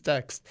all these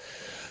texts.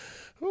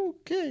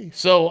 Okay.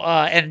 So,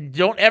 and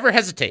don't ever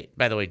hesitate,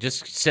 by the way.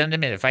 Just send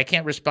them in. If I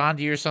can't respond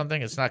to you or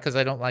something, it's not because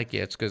I don't like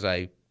you. It's because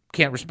I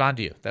can't respond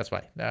to you. That's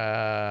why.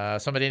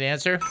 Somebody to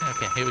answer?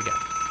 Okay, here we go.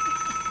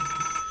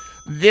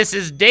 This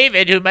is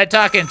David. Who am I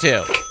talking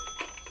to?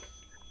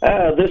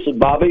 This is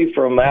Bobby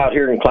from out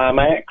here in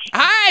Climax.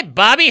 Hi,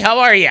 Bobby. How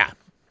are you?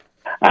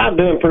 I'm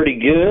doing pretty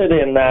good,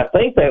 and I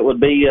think that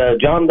would be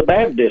John the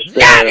Baptist.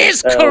 That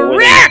is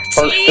correct!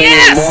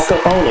 Yes! Walk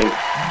up on him.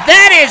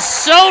 That is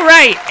so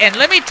right. And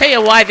let me tell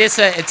you why this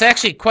it's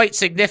actually quite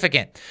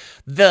significant.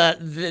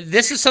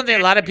 This is something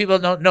a lot of people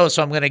don't know,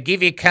 so I'm going to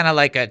give you kind of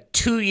like a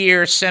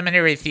 2-year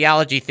seminary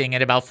theology thing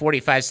in about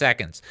 45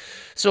 seconds.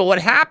 So what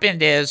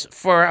happened is,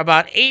 for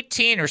about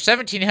 18 or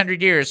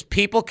 1700 years,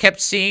 people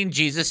kept seeing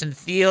Jesus, and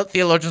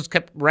theologians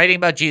kept writing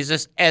about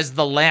Jesus as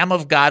the Lamb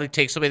of God who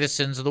takes away the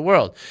sins of the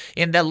world.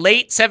 In the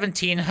late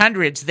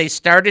 1700s, they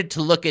started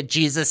to look at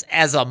Jesus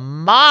as a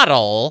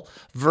model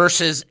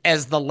versus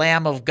as the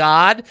Lamb of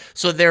God.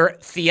 So their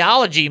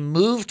theology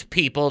moved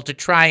people to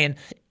try and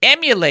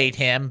emulate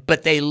him,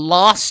 but they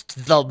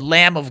lost the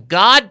Lamb of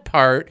God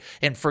part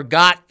and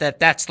forgot that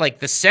that's like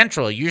the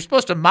central. You're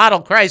supposed to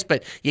model Christ,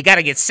 but you got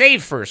to get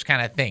saved first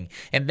kind of thing.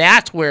 And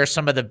that's where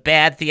some of the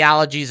bad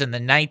theologies in the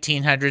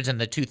 1900s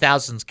and the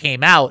 2000s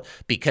came out,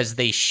 because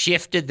they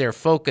shifted their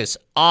focus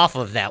off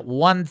of that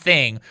one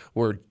thing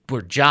where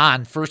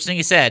John, first thing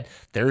he said,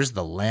 there's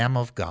the Lamb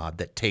of God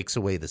that takes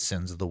away the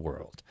sins of the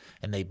world.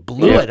 And they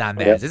blew it on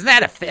that. Yeah. Isn't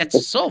that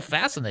it's so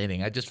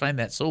fascinating? I just find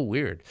that so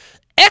weird.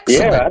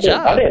 Excellent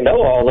job. I didn't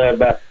know all that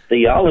about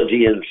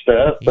theology and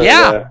stuff. But,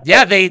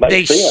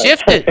 they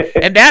shifted,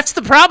 and that's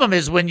the problem.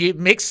 Is when you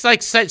mix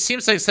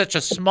seems like such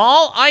a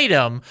small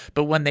item,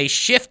 but when they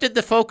shifted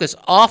the focus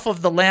off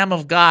of the Lamb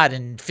of God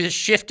and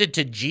shifted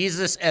to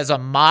Jesus as a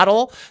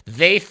model,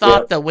 they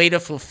thought the way to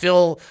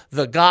fulfill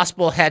the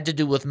gospel had to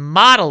do with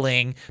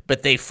modeling,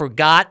 but they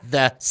forgot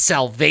the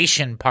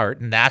salvation part,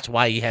 and that's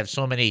why you have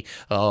so many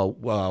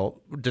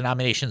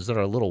denominations that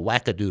are a little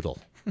wackadoodle.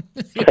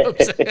 You know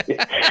what I'm saying?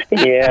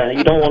 Yeah,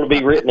 you don't want to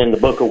be written in the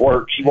book of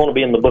works. You want to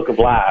be in the book of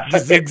life.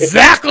 That's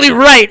exactly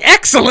right.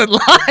 Excellent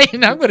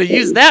line. I'm going to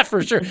use that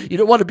for sure. You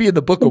don't want to be in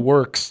the book of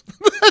works.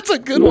 That's a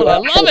good one. I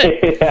love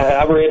it.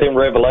 I read in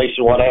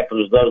Revelation what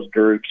happens to those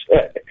groups.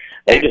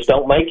 They just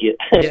don't make it.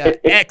 Yeah,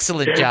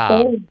 excellent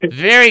job.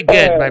 Very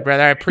good, my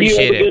brother. I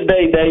appreciate it. You have a good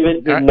day,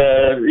 David.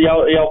 And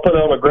y'all put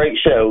on a great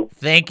show.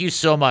 Thank you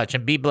so much,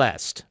 and be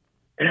blessed.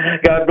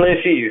 God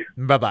bless you.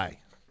 Bye-bye.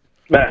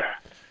 Bye.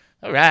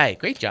 All right.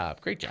 Great job.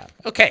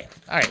 Okay.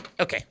 All right.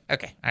 Okay. All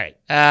right.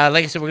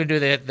 Like I said, we're going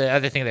to do the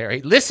other thing there.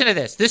 Right? Listen to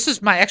this. This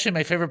is my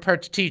favorite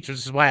part to teach, which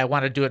is why I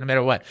want to do it no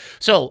matter what.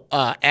 So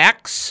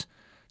Acts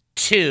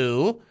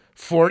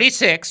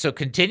 2:46. So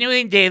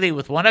continuing daily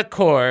with one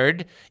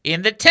accord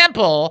in the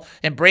temple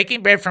and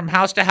breaking bread from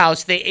house to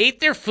house, they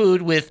ate their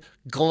food with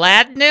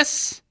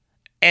gladness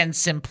and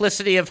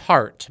simplicity of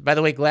heart. By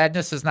the way,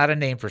 gladness is not a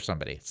name for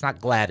somebody. It's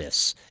not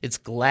Gladys. It's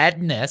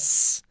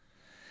gladness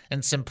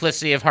and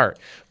simplicity of heart.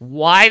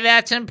 Why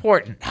that's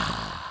important?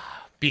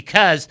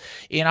 Because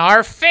in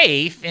our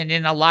faith and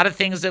in a lot of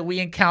things that we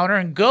encounter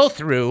and go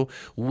through,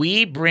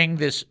 we bring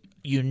this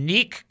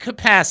unique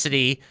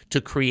capacity to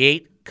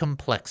create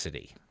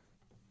complexity.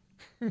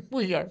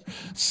 We are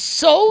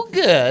so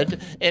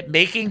good at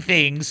making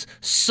things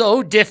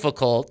so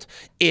difficult.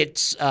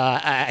 It's,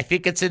 I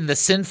think it's in the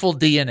sinful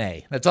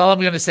D.N.A. That's all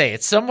I'm going to say.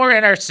 It's somewhere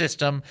in our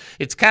system.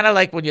 It's kind of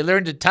like when you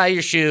learn to tie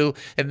your shoe,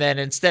 and then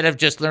instead of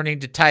just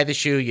learning to tie the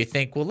shoe, you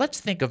think, well, let's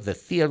think of the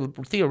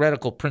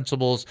theoretical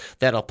principles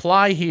that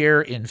apply here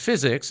in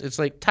physics. It's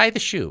like, tie the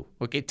shoe.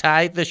 Okay,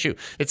 tie the shoe.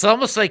 It's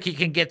almost like you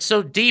can get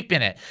so deep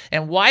in it.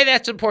 And why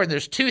that's important,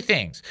 there's two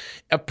things.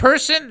 A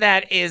person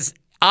that is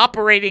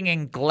operating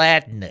in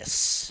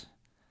gladness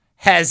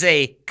has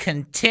a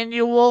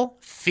continual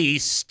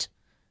feast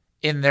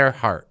in their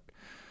heart,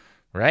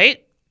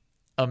 right?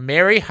 A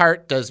merry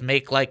heart does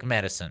make like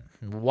medicine.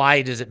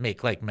 Why does it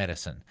make like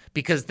medicine?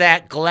 Because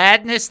that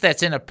gladness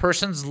that's in a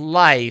person's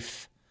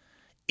life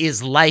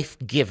is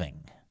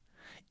life-giving.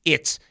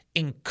 It's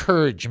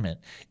encouragement.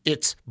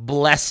 It's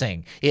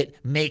blessing.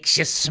 It makes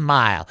you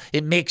smile.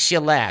 It makes you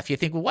laugh. You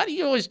think, well, why do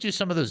you always do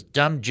some of those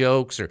dumb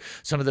jokes or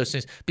some of those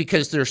things?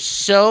 Because they're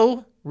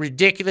so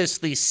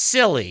ridiculously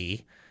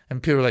silly,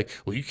 and people are like,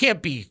 well, you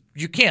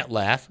can't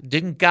laugh.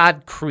 Didn't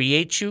God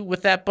create you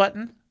with that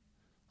button?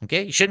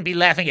 Okay, you shouldn't be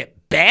laughing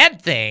at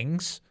bad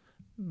things,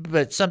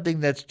 but something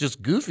that's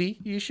just goofy,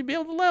 you should be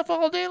able to laugh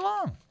all day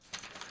long.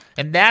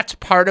 And that's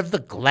part of the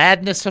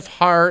gladness of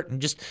heart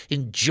and just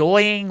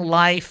enjoying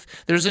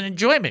life. There's an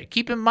enjoyment.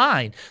 Keep in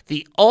mind,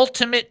 the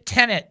ultimate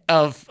tenet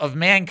of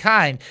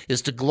mankind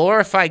is to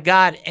glorify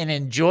God and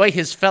enjoy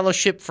his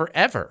fellowship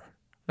forever.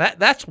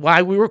 That's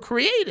why we were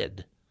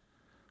created.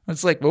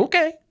 It's like,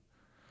 okay.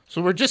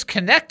 So we're just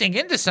connecting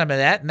into some of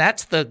that, and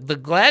that's the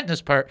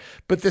gladness part.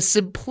 But the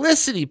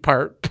simplicity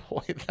part,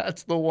 boy,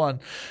 that's the one.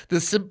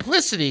 The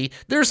simplicity,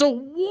 there's a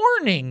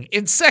warning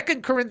in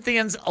 2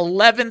 Corinthians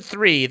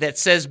 11:3 that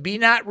says, be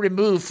not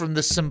removed from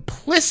the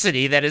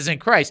simplicity that is in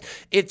Christ.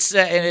 And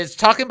it's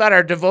talking about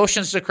our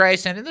devotions to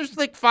Christ, and there's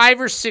like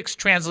 5 or 6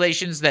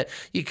 translations that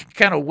you can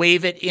kind of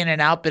wave it in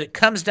and out, but it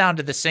comes down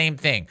to the same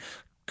thing.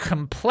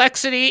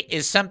 Complexity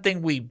is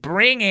something we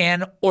bring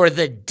in, or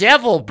the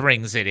devil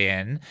brings it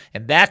in,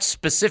 and that's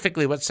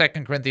specifically what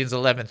 2 Corinthians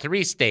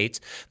 11:3 states,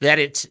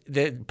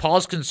 that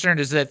Paul's concern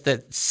is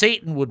that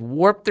Satan would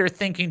warp their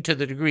thinking to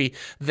the degree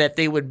that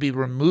they would be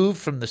removed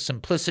from the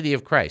simplicity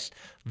of Christ.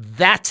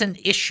 That's an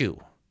issue,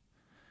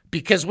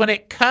 because when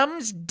it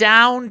comes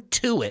down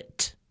to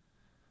it,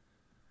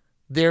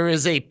 there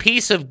is a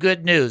piece of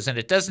good news, and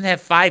it doesn't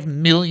have 5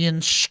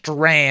 million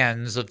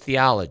strands of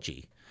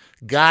theology.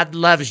 God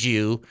loves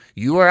you.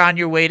 You are on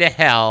your way to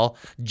hell.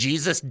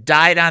 Jesus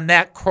died on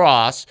that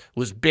cross,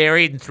 was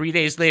buried, and 3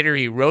 days later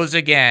he rose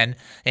again.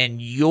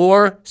 And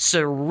your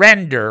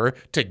surrender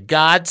to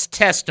God's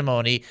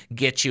testimony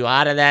gets you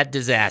out of that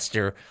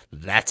disaster.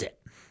 That's it.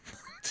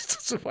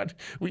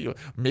 We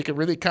make it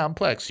really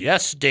complex.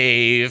 Yes,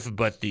 Dave,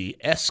 but the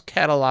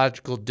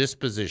eschatological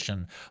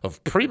disposition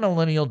of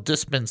premillennial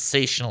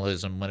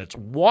dispensationalism, when it's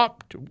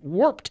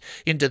warped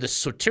into the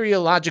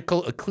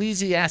soteriological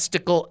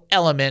ecclesiastical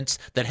elements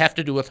that have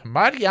to do with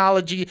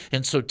hamartiology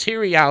and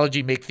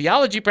soteriology, make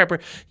theology proper.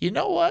 You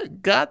know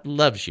what? God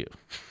loves you.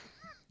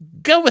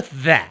 Go with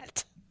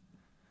that.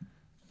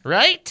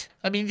 Right?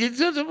 I mean,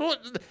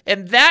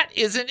 and that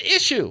is an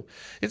issue.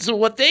 And so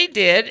what they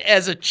did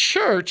as a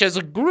church, as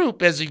a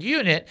group, as a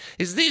unit,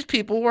 is these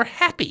people were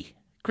happy.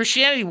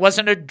 Christianity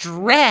wasn't a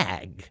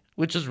drag,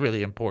 which is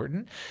really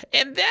important.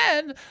 And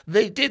then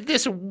they did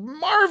this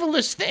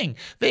marvelous thing.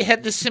 They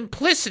had the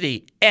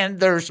simplicity, and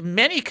there's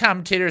many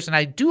commentators, and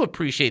I do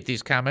appreciate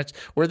these comments,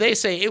 where they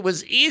say it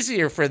was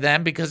easier for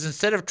them because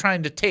instead of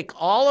trying to take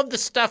all of the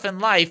stuff in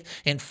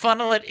life and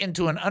funnel it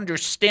into an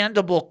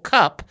understandable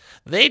cup,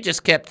 they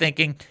just kept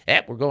thinking,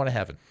 we're going to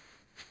heaven.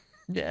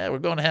 Yeah, we're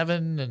going to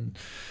heaven, and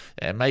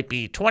it might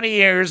be 20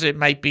 years, it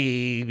might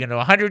be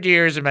 100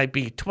 years, it might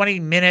be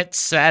 20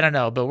 minutes, I don't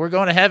know, but we're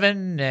going to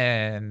heaven,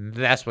 and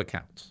that's what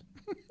counts.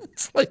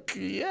 It's like,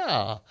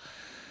 yeah,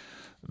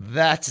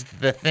 that's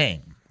the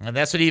thing. And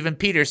that's what even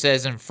Peter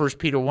says in 1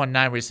 Peter 1:9,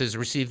 where he says,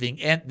 receive the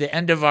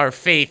end of our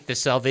faith, the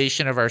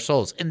salvation of our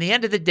souls. In the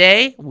end of the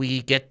day,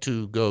 we get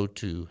to go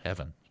to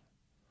heaven.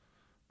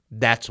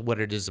 That's what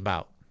it is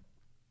about.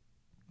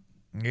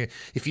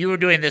 If you were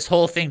doing this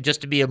whole thing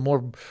just to be a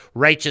more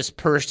righteous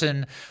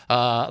person,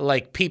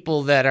 like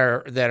people that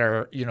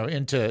are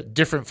into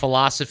different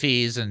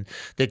philosophies and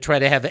they try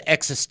to have an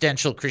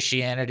existential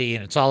Christianity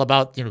and it's all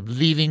about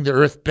leaving the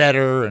earth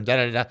better and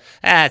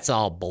that's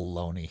all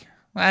baloney.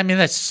 I mean,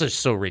 that's just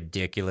so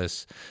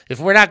ridiculous. If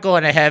we're not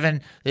going to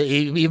heaven,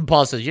 even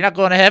Paul says, you're not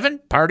going to heaven?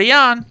 Party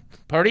on,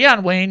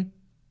 Wayne,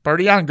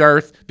 party on,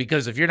 Garth.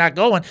 Because if you're not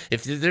going,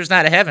 if there's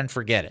not a heaven,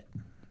 forget it.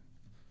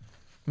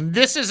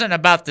 This isn't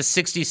about the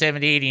 60,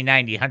 70, 80,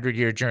 90,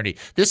 100-year journey.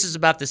 This is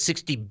about the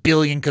 60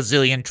 billion,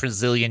 gazillion,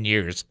 trillion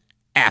years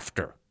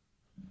after.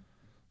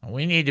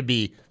 We need to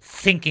be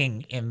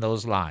thinking in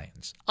those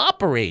lines,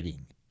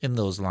 operating in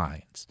those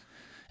lines.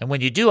 And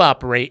when you do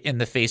operate in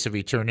the face of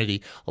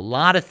eternity, a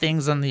lot of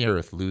things on the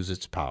earth lose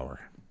its power.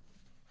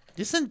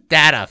 Isn't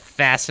that a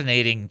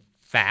fascinating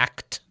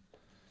fact?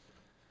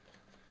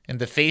 In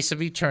the face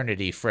of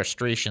eternity,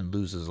 frustration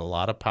loses a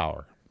lot of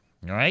power.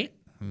 All right?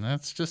 And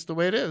that's just the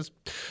way it is.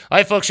 All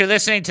right, folks, you're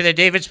listening to the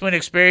David Spoon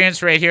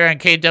Experience right here on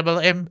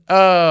KWM.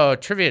 Oh,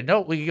 trivia.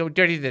 No, we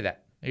already did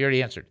that. You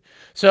already answered.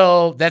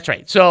 So that's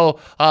right. So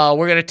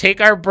we're going to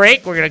take our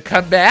break. We're going to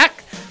come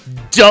back.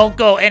 Don't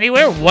go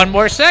anywhere. One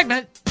more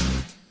segment.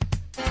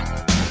 Most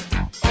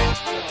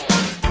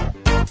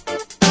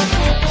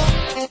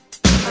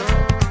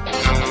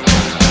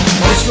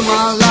of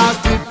my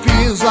life it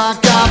feels like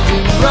I've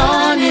been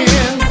running.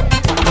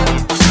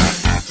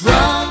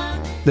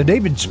 The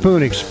David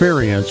Spoon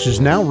Experience is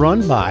now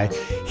run by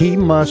He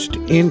Must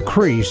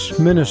Increase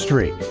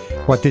Ministry.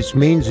 What this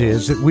means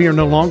is that we are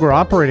no longer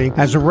operating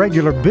as a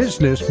regular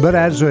business, but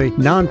as a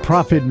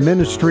nonprofit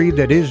ministry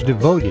that is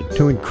devoted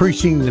to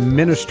increasing the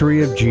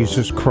ministry of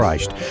Jesus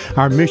Christ.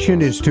 Our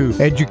mission is to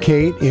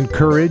educate,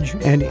 encourage,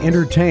 and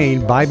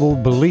entertain Bible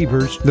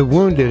believers, the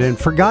wounded and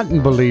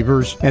forgotten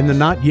believers, and the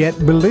not yet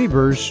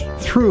believers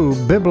through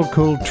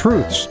biblical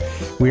truths.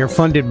 We are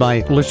funded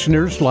by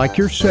listeners like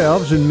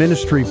yourselves and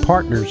ministry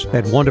partners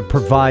that want to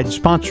provide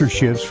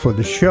sponsorships for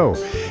the show.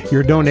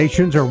 Your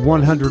donations are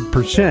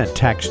 100%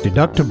 tax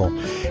deductible.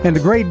 And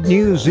the great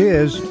news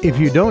is, if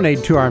you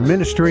donate to our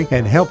ministry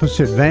and help us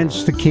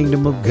advance the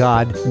kingdom of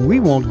God, we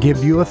won't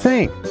give you a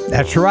thing.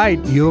 That's right,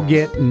 you'll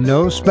get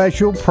no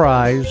special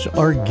prize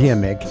or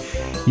gimmick.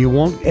 You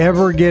won't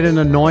ever get an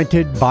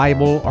anointed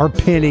Bible or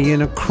penny in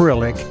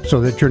acrylic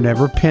so that you're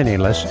never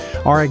penniless,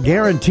 or a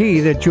guarantee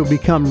that you'll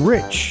become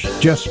rich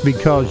just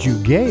because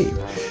you gave.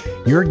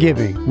 Your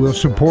giving will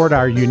support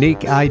our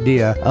unique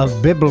idea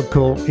of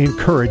biblical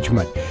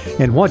encouragement.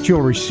 And what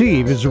you'll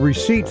receive is a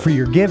receipt for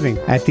your giving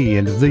at the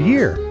end of the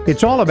year.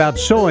 It's all about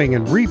sowing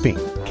and reaping.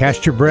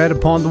 Cast your bread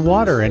upon the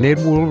water, and it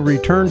will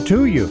return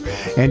to you.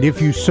 And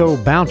if you sow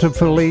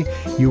bountifully,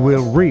 you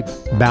will reap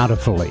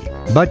bountifully.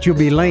 But you'll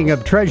be laying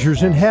up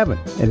treasures in heaven,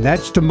 and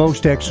that's the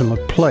most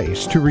excellent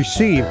place to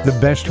receive the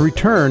best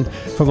return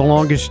for the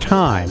longest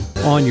time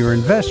on your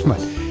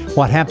investment.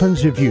 What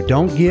happens if you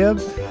don't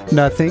give?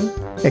 Nothing,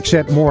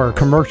 except more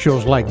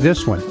commercials like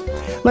this one.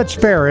 Let's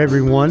spare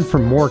everyone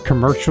from more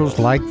commercials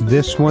like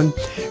this one.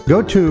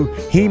 Go to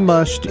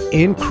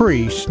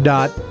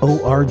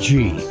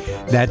HeMustIncrease.org.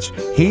 That's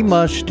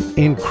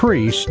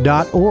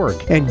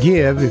HeMustIncrease.org, and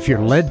give if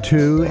you're led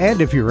to and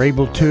if you're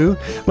able to.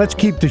 Let's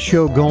keep the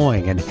show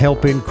going and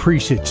help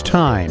increase its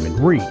time and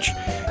reach.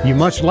 You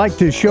must like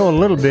this show a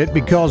little bit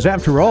because,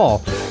 after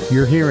all,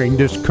 you're hearing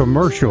this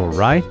commercial,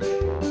 right?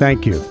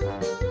 Thank you.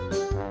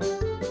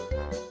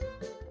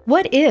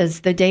 What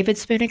is the David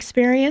Spoon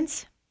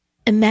Experience?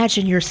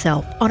 Imagine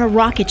yourself on a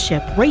rocket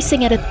ship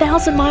racing at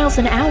 1,000 miles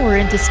an hour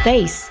into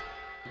space.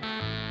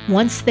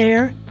 Once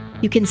there,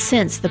 you can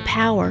sense the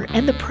power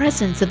and the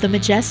presence of the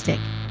majestic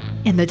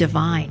and the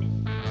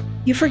divine.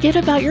 You forget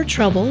about your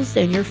troubles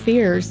and your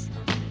fears,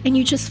 and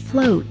you just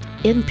float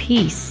in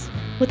peace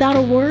without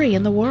a worry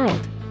in the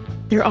world.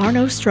 There are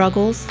no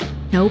struggles,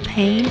 no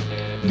pain,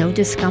 no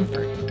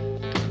discomfort.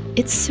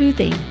 It's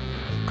soothing,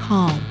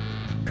 calm,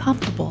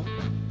 comfortable.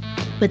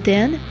 But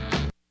then,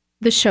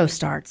 the show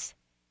starts.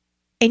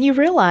 And you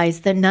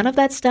realize that none of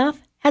that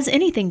stuff has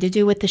anything to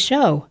do with the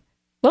show.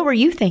 What were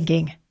you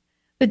thinking?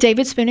 The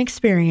David Spoon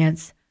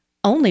Experience,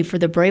 only for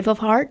the brave of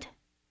heart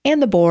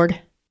and the bored.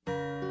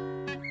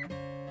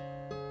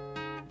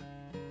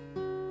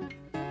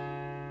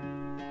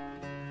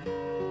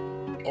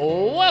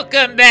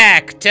 Welcome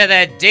back to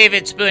the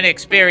David Spoon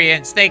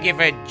Experience. Thank you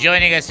for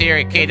joining us here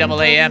at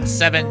KAAM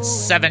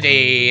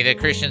 770, the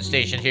Christian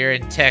station here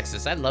in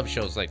Texas. I love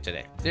shows like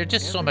today. They're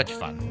just so much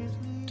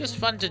fun. Just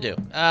fun to do.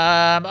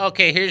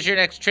 Okay, here's your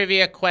next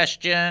trivia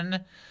question.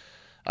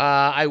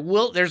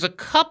 There's a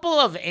couple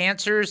of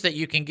answers that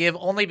you can give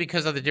only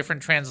because of the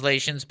different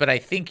translations, but I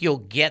think you'll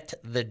get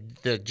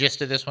the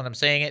gist of this when I'm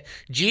saying it.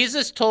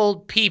 Jesus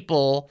told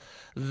people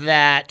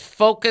that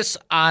focus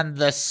on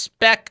the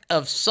speck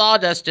of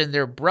sawdust in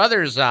their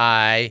brother's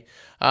eye,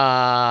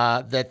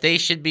 that they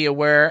should be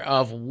aware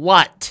of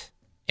what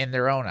in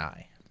their own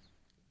eye.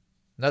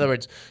 In other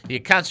words,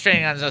 you're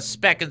concentrating on a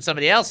speck in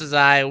somebody else's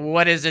eye.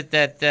 What is it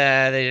that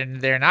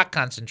they're not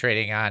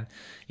concentrating on?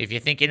 If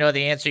you think you know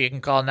the answer, you can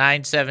call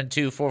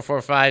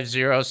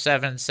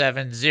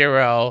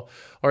 972-445-0770,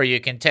 or you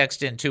can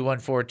text in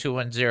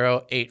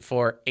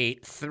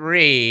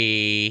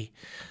 214-210-8483.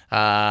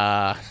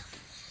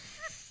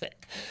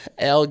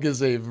 Al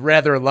gives a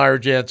rather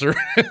large answer.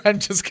 I'm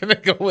just going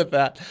to go with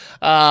that.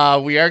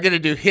 We are going to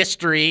do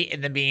history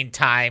in the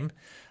meantime.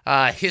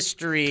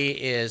 History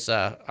is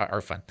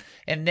our fun.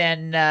 And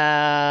then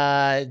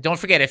don't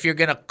forget, if you're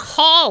going to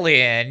call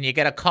in, you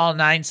got to call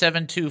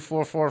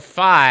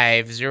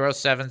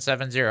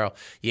 972-445-0770.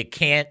 You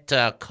can't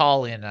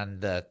call in on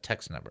the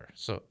text number.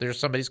 So there's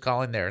somebody's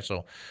calling there.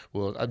 So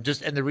and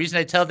the reason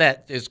I tell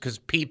that is because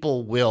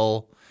people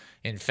will,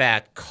 in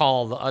fact,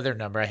 call the other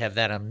number. I have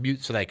that on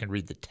mute so that I can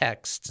read the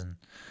texts. And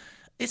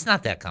it's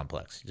not that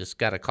complex. You just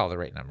got to call the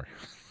right number.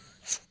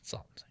 That's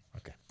all I'm saying.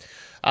 Okay.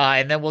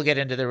 And then we'll get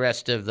into the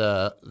rest of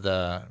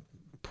the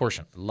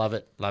portion. Love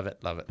it, love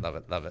it, love it, love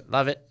it, love it,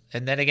 love it.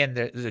 And then again,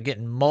 they're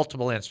getting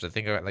multiple answers.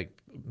 Think about like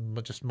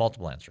just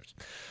multiple answers.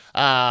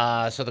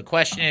 So the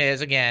question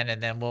is again,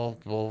 and then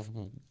we'll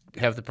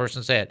have the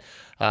person say it.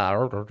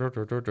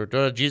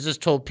 Jesus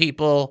told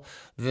people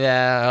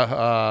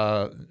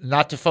that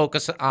not to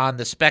focus on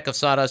the speck of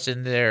sawdust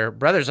in their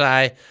brother's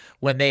eye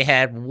when they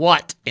had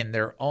what in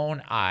their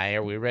own eye.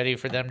 Are we ready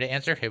for them to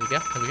answer? Here we go.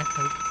 Here we go.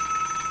 Here we go.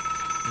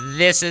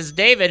 This is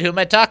David. Who am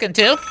I talking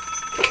to?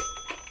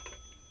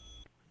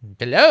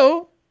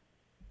 Hello?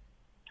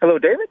 Hello,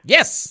 David?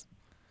 Yes.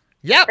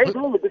 Yep. Hey,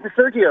 David, this is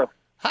Sergio.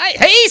 Hi.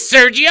 Hey,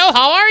 Sergio.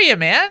 How are you,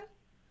 man?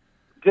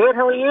 Good.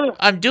 How are you?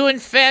 I'm doing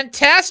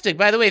fantastic.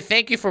 By the way,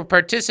 thank you for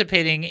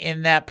participating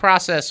in that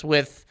process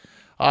with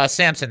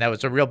Samson. That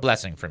was a real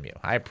blessing from you.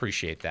 I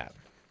appreciate that.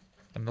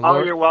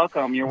 You're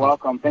welcome. You're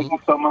welcome. Thank you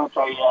so much.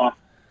 I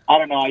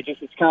don't know. It's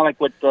kind of like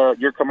what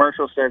your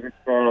commercial says. It's,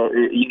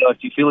 if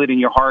you feel it in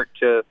your heart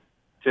to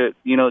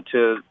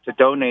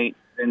donate,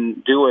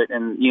 and do it.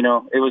 And,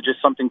 it was just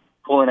something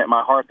pulling at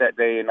my heart that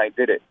day, and I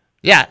did it.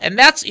 Yeah, and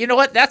that's, you know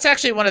what, that's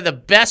actually one of the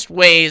best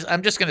ways,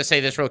 I'm just going to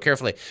say this real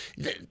carefully,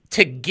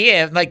 to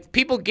give, like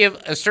people give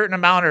a certain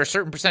amount or a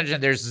certain percentage,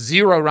 and there's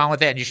zero wrong with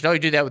that, and you should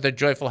always do that with a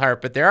joyful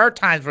heart, but there are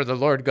times where the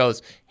Lord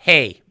goes,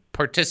 hey,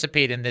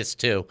 participate in this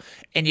too,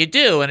 and you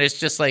do, and it's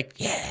just like,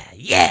 yeah,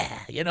 Yeah,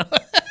 and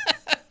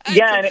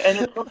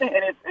it's something,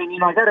 and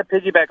I got to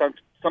piggyback on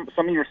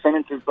some of your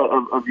sentences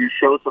of your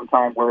show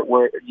sometimes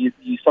where you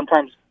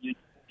sometimes you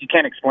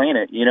can't explain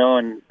it,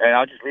 and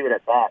I'll just leave it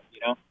at that,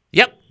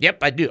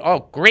 Yep, I do.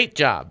 Oh, great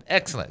job.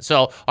 Excellent. So,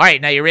 all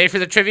right, now you ready for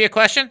the trivia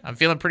question? I'm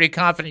feeling pretty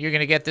confident you're going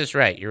to get this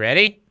right. You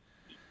ready?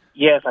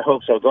 Yes, I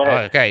hope so. Go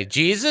ahead. Okay.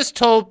 Jesus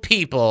told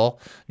people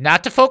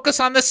not to focus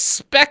on the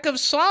speck of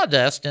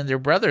sawdust in their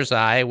brother's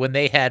eye when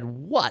they had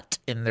what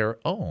in their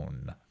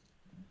own?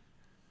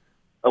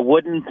 A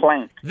wooden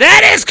plank.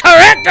 That is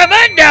correct,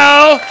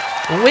 Amundo!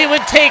 We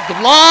would take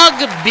log,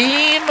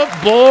 beam,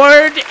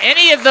 board,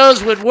 any of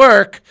those would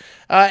work.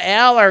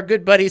 Al, our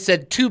good buddy,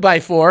 said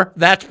 2x4.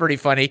 That's pretty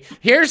funny.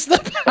 Here's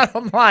the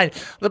bottom line.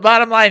 The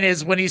bottom line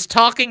is when he's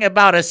talking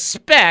about a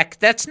speck,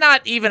 that's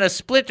not even a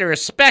splinter. A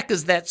speck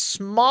is that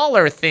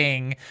smaller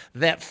thing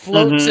that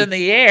floats in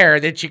the air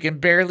that you can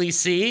barely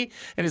see.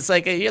 And it's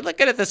like you're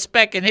looking at the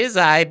speck in his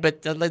eye,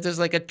 but there's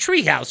like a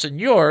treehouse in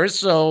yours.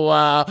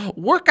 So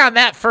work on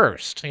that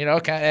first, kind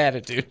of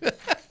attitude.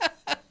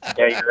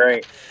 Yeah, you're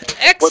right.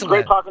 Excellent. Well,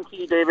 great talking to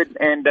you, David,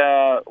 and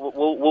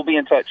we'll be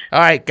in touch.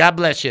 All right. God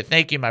bless you.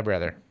 Thank you, my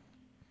brother.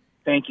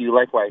 Thank you.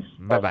 Likewise.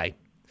 Bye-bye.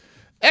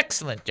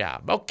 Excellent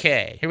job.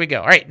 Okay, here we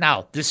go. All right,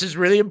 now, this is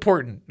really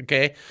important,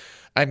 okay?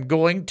 I'm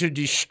going to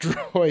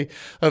destroy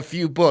a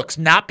few books,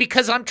 not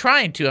because I'm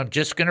trying to. I'm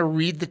just going to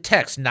read the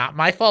text. Not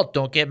my fault.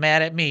 Don't get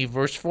mad at me.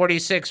 Verse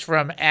 46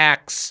 from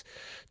Acts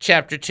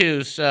chapter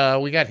 2.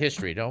 So we got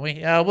history, don't we?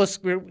 You want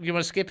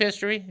to skip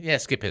history? Yeah,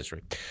 skip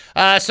history.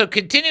 So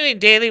continuing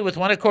daily with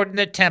one accord in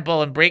the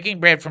temple and breaking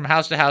bread from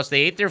house to house,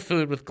 they ate their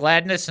food with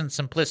gladness and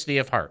simplicity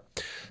of heart.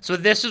 So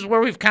this is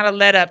where we've kind of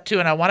led up to,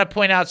 and I want to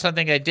point out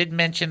something. I did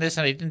mention this,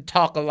 and I didn't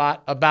talk a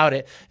lot about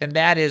it, and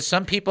that is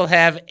some people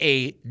have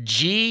a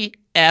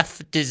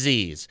GF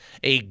disease,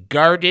 a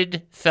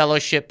guarded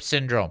fellowship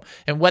syndrome.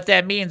 And what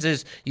that means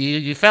is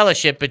you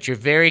fellowship, but you're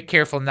very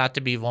careful not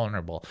to be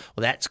vulnerable.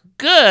 Well, that's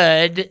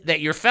good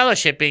that you're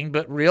fellowshipping,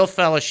 but real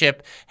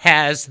fellowship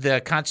has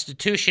the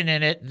constitution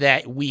in it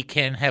that we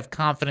can have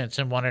confidence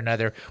in one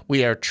another.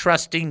 We are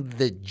trusting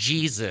the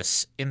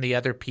Jesus in the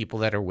other people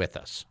that are with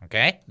us,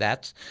 okay?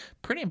 That's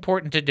pretty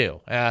important to do.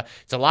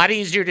 It's a lot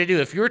easier to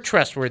do if you're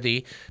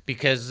trustworthy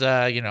because,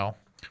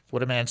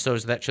 what a man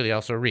sows, that shall he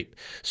also reap.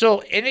 So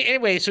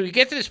anyway, so we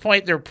get to this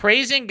point. They're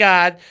praising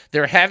God.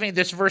 They're having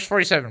this verse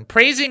 47,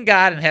 praising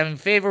God and having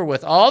favor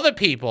with all the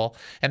people.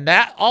 And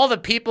that all the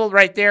people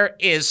right there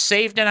is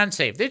saved and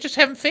unsaved. They're just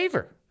having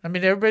favor. I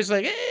mean, everybody's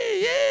like,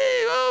 hey,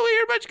 yay, oh, we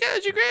hear a bunch of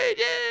guys, you're great,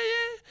 yeah.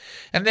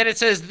 And then it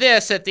says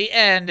this at the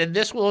end, and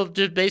this will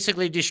just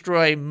basically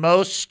destroy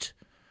most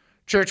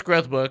church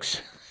growth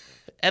books.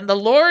 And the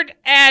Lord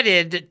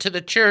added to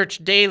the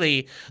church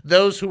daily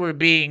those who were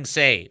being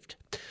saved.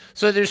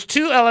 So there's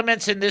two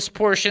elements in this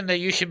portion that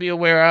you should be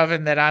aware of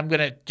and that I'm going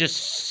to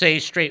just say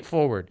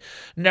straightforward.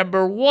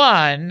 Number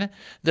one,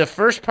 the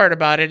first part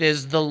about it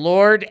is the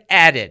Lord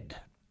added.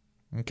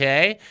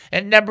 Okay?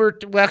 And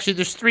actually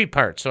there's three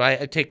parts, so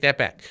I take that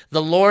back.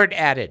 The Lord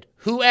added.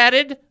 Who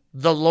added?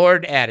 The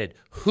Lord added.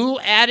 Who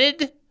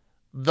added?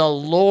 The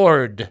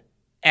Lord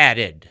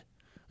added.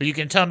 You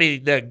can tell me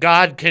that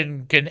God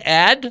can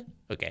add?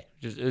 Okay.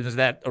 Is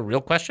that a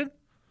real question?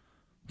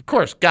 Of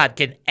course, God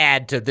can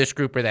add to this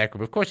group or that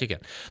group. Of course he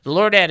can. The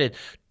Lord added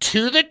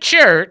to the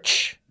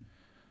church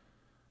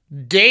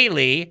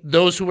daily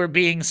those who were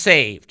being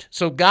saved.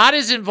 So God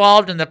is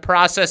involved in the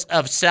process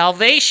of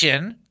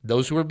salvation,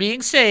 those who are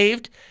being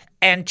saved,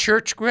 and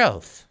church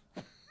growth.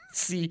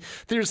 See,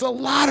 there's a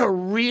lot of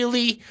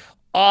really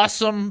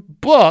awesome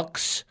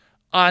books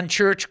on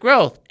church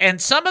growth, and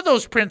some of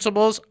those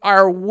principles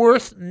are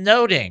worth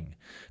noting.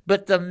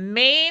 But the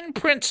main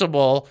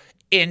principle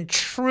in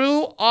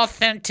true,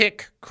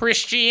 authentic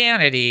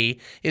Christianity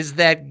is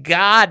that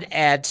God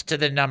adds to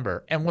the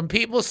number. And when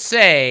people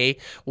say,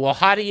 well,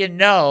 how do you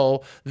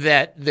know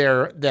that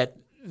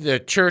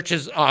the church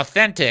is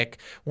authentic?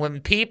 When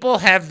people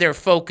have their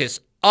focus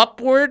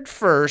upward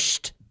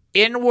first,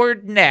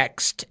 inward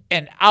next,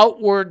 and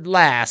outward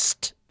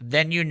last,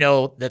 then you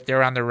know that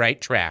they're on the right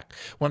track.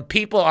 When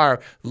people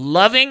are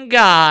loving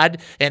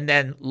God and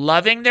then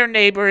loving their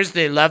neighbors,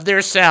 they love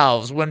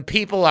themselves. When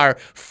people are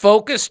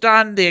focused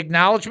on the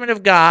acknowledgement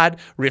of God,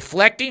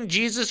 reflecting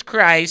Jesus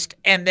Christ,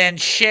 and then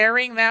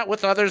sharing that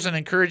with others and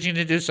encouraging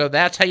to do so,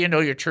 that's how you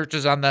know your church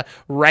is on the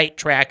right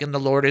track and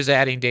the Lord is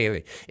adding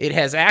daily. It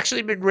has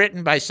actually been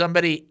written by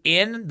somebody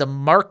in the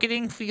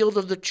marketing field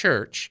of the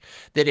church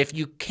that if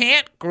you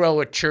can't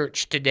grow a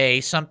church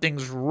today,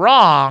 something's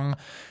wrong,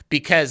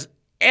 because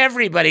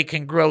everybody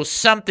can grow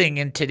something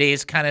in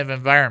today's kind of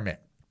environment.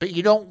 But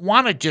you don't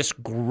want to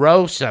just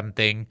grow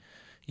something.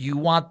 You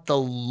want the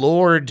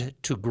Lord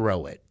to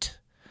grow it.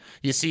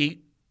 You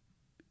see,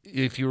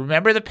 if you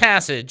remember the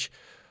passage,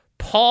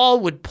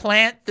 Paul would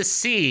plant the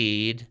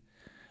seed,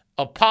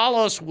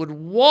 Apollos would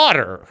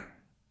water,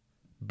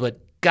 but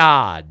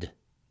God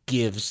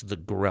gives the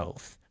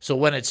growth. So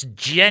when it's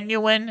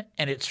genuine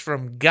and it's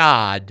from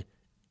God,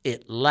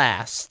 it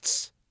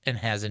lasts and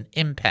has an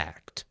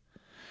impact.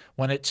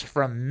 When it's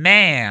from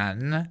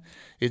man,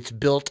 it's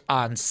built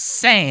on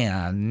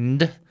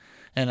sand,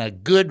 and a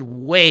good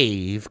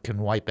wave can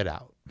wipe it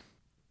out.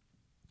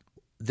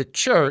 The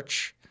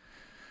church,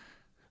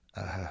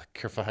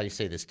 careful how you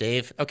say this,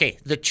 Dave. Okay,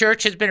 the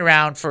church has been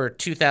around for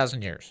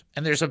 2,000 years,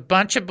 and there's a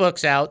bunch of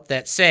books out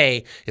that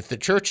say if the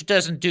church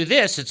doesn't do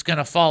this, it's going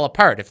to fall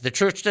apart. If the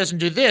church doesn't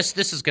do this,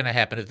 this is going to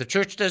happen. If the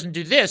church doesn't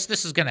do this,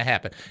 this is going to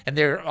happen. And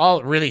they're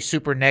all really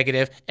super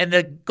negative, and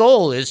the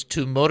goal is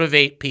to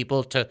motivate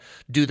people to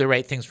do the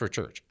right things for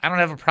church. I don't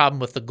have a problem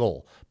with the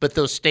goal, but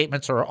those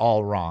statements are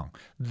all wrong.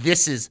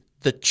 This is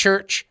the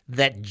church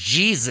that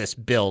Jesus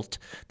built.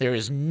 There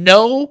is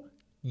no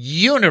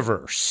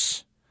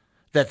universe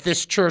that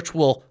this church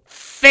will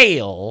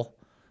fail.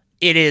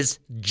 It is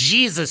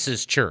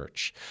Jesus's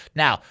church.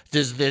 Now,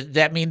 does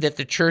that mean that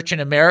the church in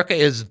America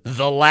is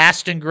the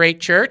last and great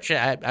church?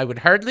 I would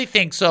hardly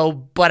think so,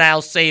 but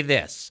I'll say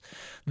this.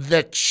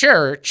 The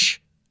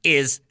church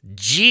is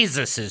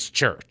Jesus's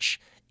church.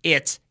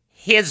 It's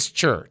his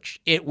church.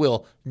 It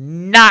will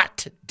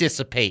not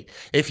dissipate.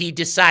 If he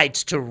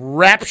decides to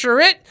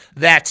rapture it,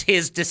 that's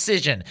his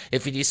decision.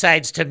 If he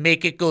decides to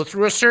make it go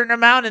through a certain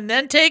amount and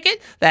then take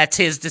it, that's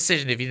his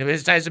decision. If he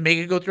decides to make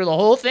it go through the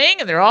whole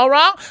thing and they're all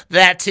wrong,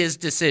 that's his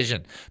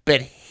decision.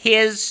 But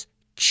his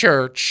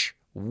church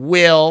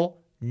will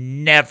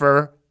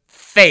never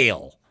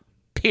fail,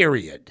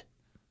 period.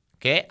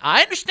 Okay?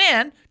 I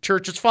understand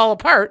churches fall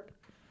apart,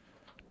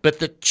 but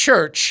the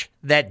church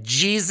that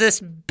Jesus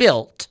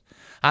built,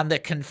 on the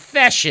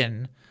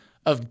confession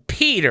of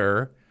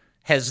Peter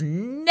has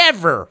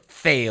never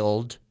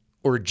failed,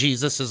 or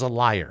Jesus is a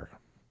liar.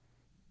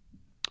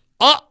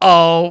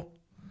 Uh-oh.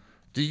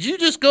 Did you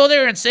just go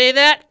there and say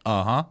that?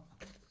 Uh-huh.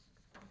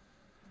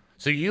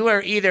 So you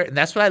are either, and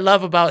that's what I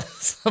love about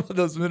some of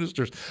those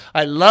ministers.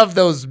 I love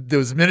those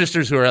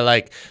ministers who are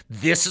like,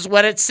 this is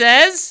what it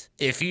says.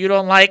 If you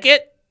don't like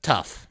it,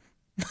 tough.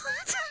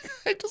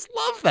 I just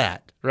love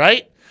that,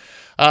 right?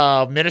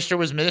 Minister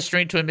was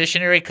ministering to a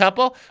missionary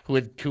couple who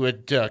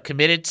had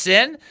committed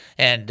sin,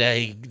 and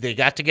they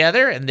got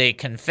together and they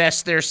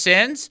confessed their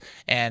sins,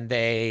 and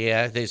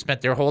they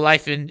spent their whole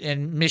life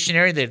in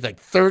missionary. They had like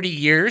 30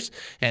 years,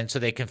 and so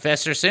they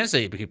confessed their sins.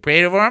 They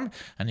prayed over them,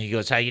 and he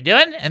goes, "How you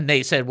doing?" And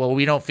they said, "Well,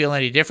 we don't feel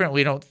any different.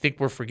 We don't think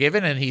we're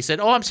forgiven." And he said,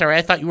 "Oh, I'm sorry.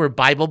 I thought you were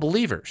Bible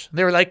believers." And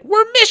they were like,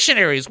 "We're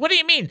missionaries. What do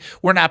you mean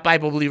we're not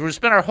Bible believers? We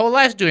spent our whole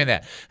lives doing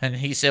that." And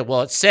he said,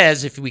 "Well, it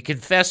says if we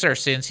confess our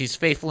sins, he's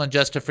faithful and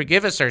just to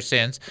forgive us our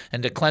sins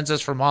and to cleanse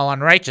us from all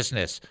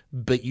unrighteousness."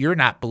 But you're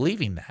not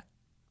believing that.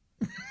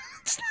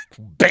 It's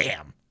like,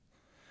 bam.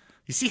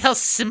 You see how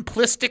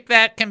simplistic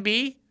that can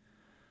be?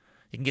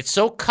 You can get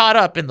so caught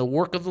up in the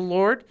work of the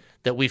Lord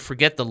that we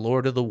forget the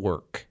Lord of the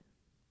work.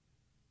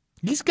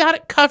 He's got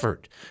it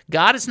covered.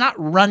 God is not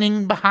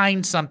running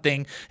behind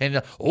something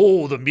and,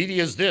 oh, the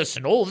media is this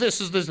and, oh,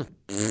 this is this.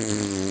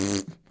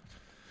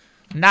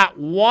 Not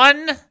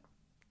one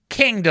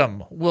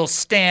kingdom will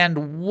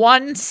stand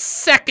 1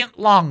 second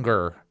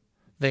longer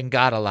than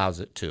God allows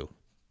it to.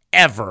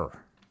 Ever.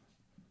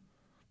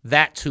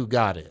 That's who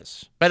God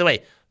is. By the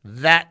way,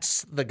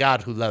 that's the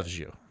God who loves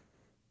you.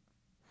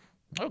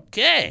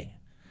 Okay.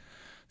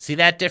 See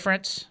that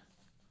difference?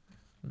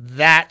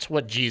 That's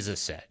what Jesus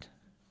said.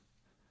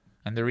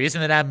 And the reason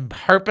that I'm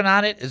harping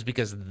on it is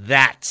because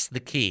that's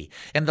the key.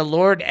 And the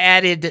Lord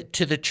added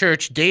to the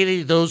church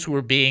daily those who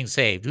were being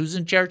saved. Who's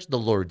in charge? The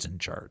Lord's in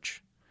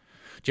charge.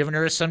 Do you ever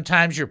notice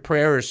sometimes your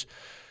prayers,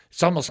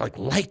 it's almost like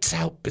lights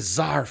out,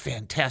 bizarre,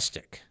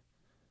 fantastic?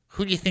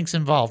 Who do you think's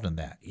involved in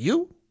that?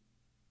 You?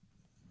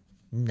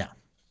 No.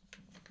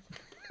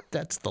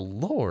 That's the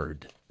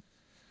Lord.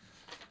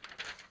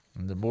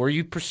 And the more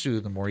you pursue,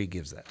 the more he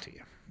gives that to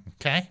you.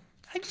 Okay?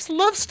 I just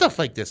love stuff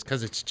like this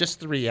because it's just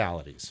the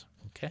realities.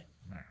 Okay?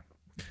 All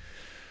right.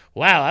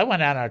 Wow, I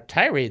went on a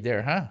tirade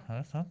there, huh?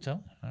 I'll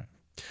tell you.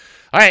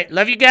 All right,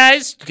 love you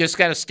guys. Just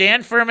got to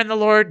stand firm in the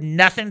Lord.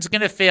 Nothing's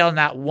going to fail.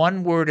 Not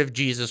one word of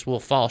Jesus will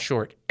fall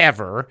short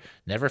ever.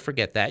 Never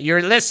forget that.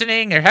 You're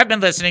listening or have been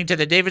listening to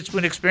the David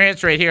Spoon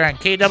Experience right here on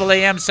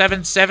KAAM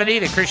 770,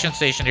 the Christian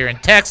station here in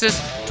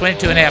Texas.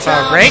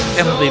 22.5-hour break.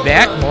 Then we'll be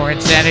back. More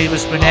Insanity with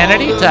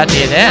Spoonanity. Talk to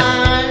you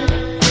then.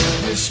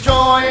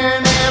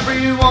 Destroying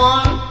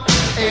everyone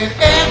and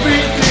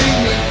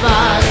everything we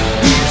find.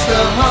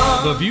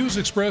 The views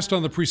expressed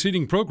on the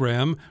preceding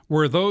program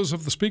were those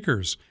of the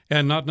speakers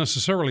and not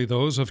necessarily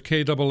those of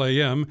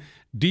KAAM,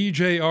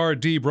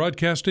 DJRD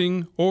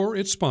Broadcasting, or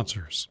its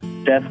sponsors.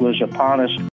 Death was upon us.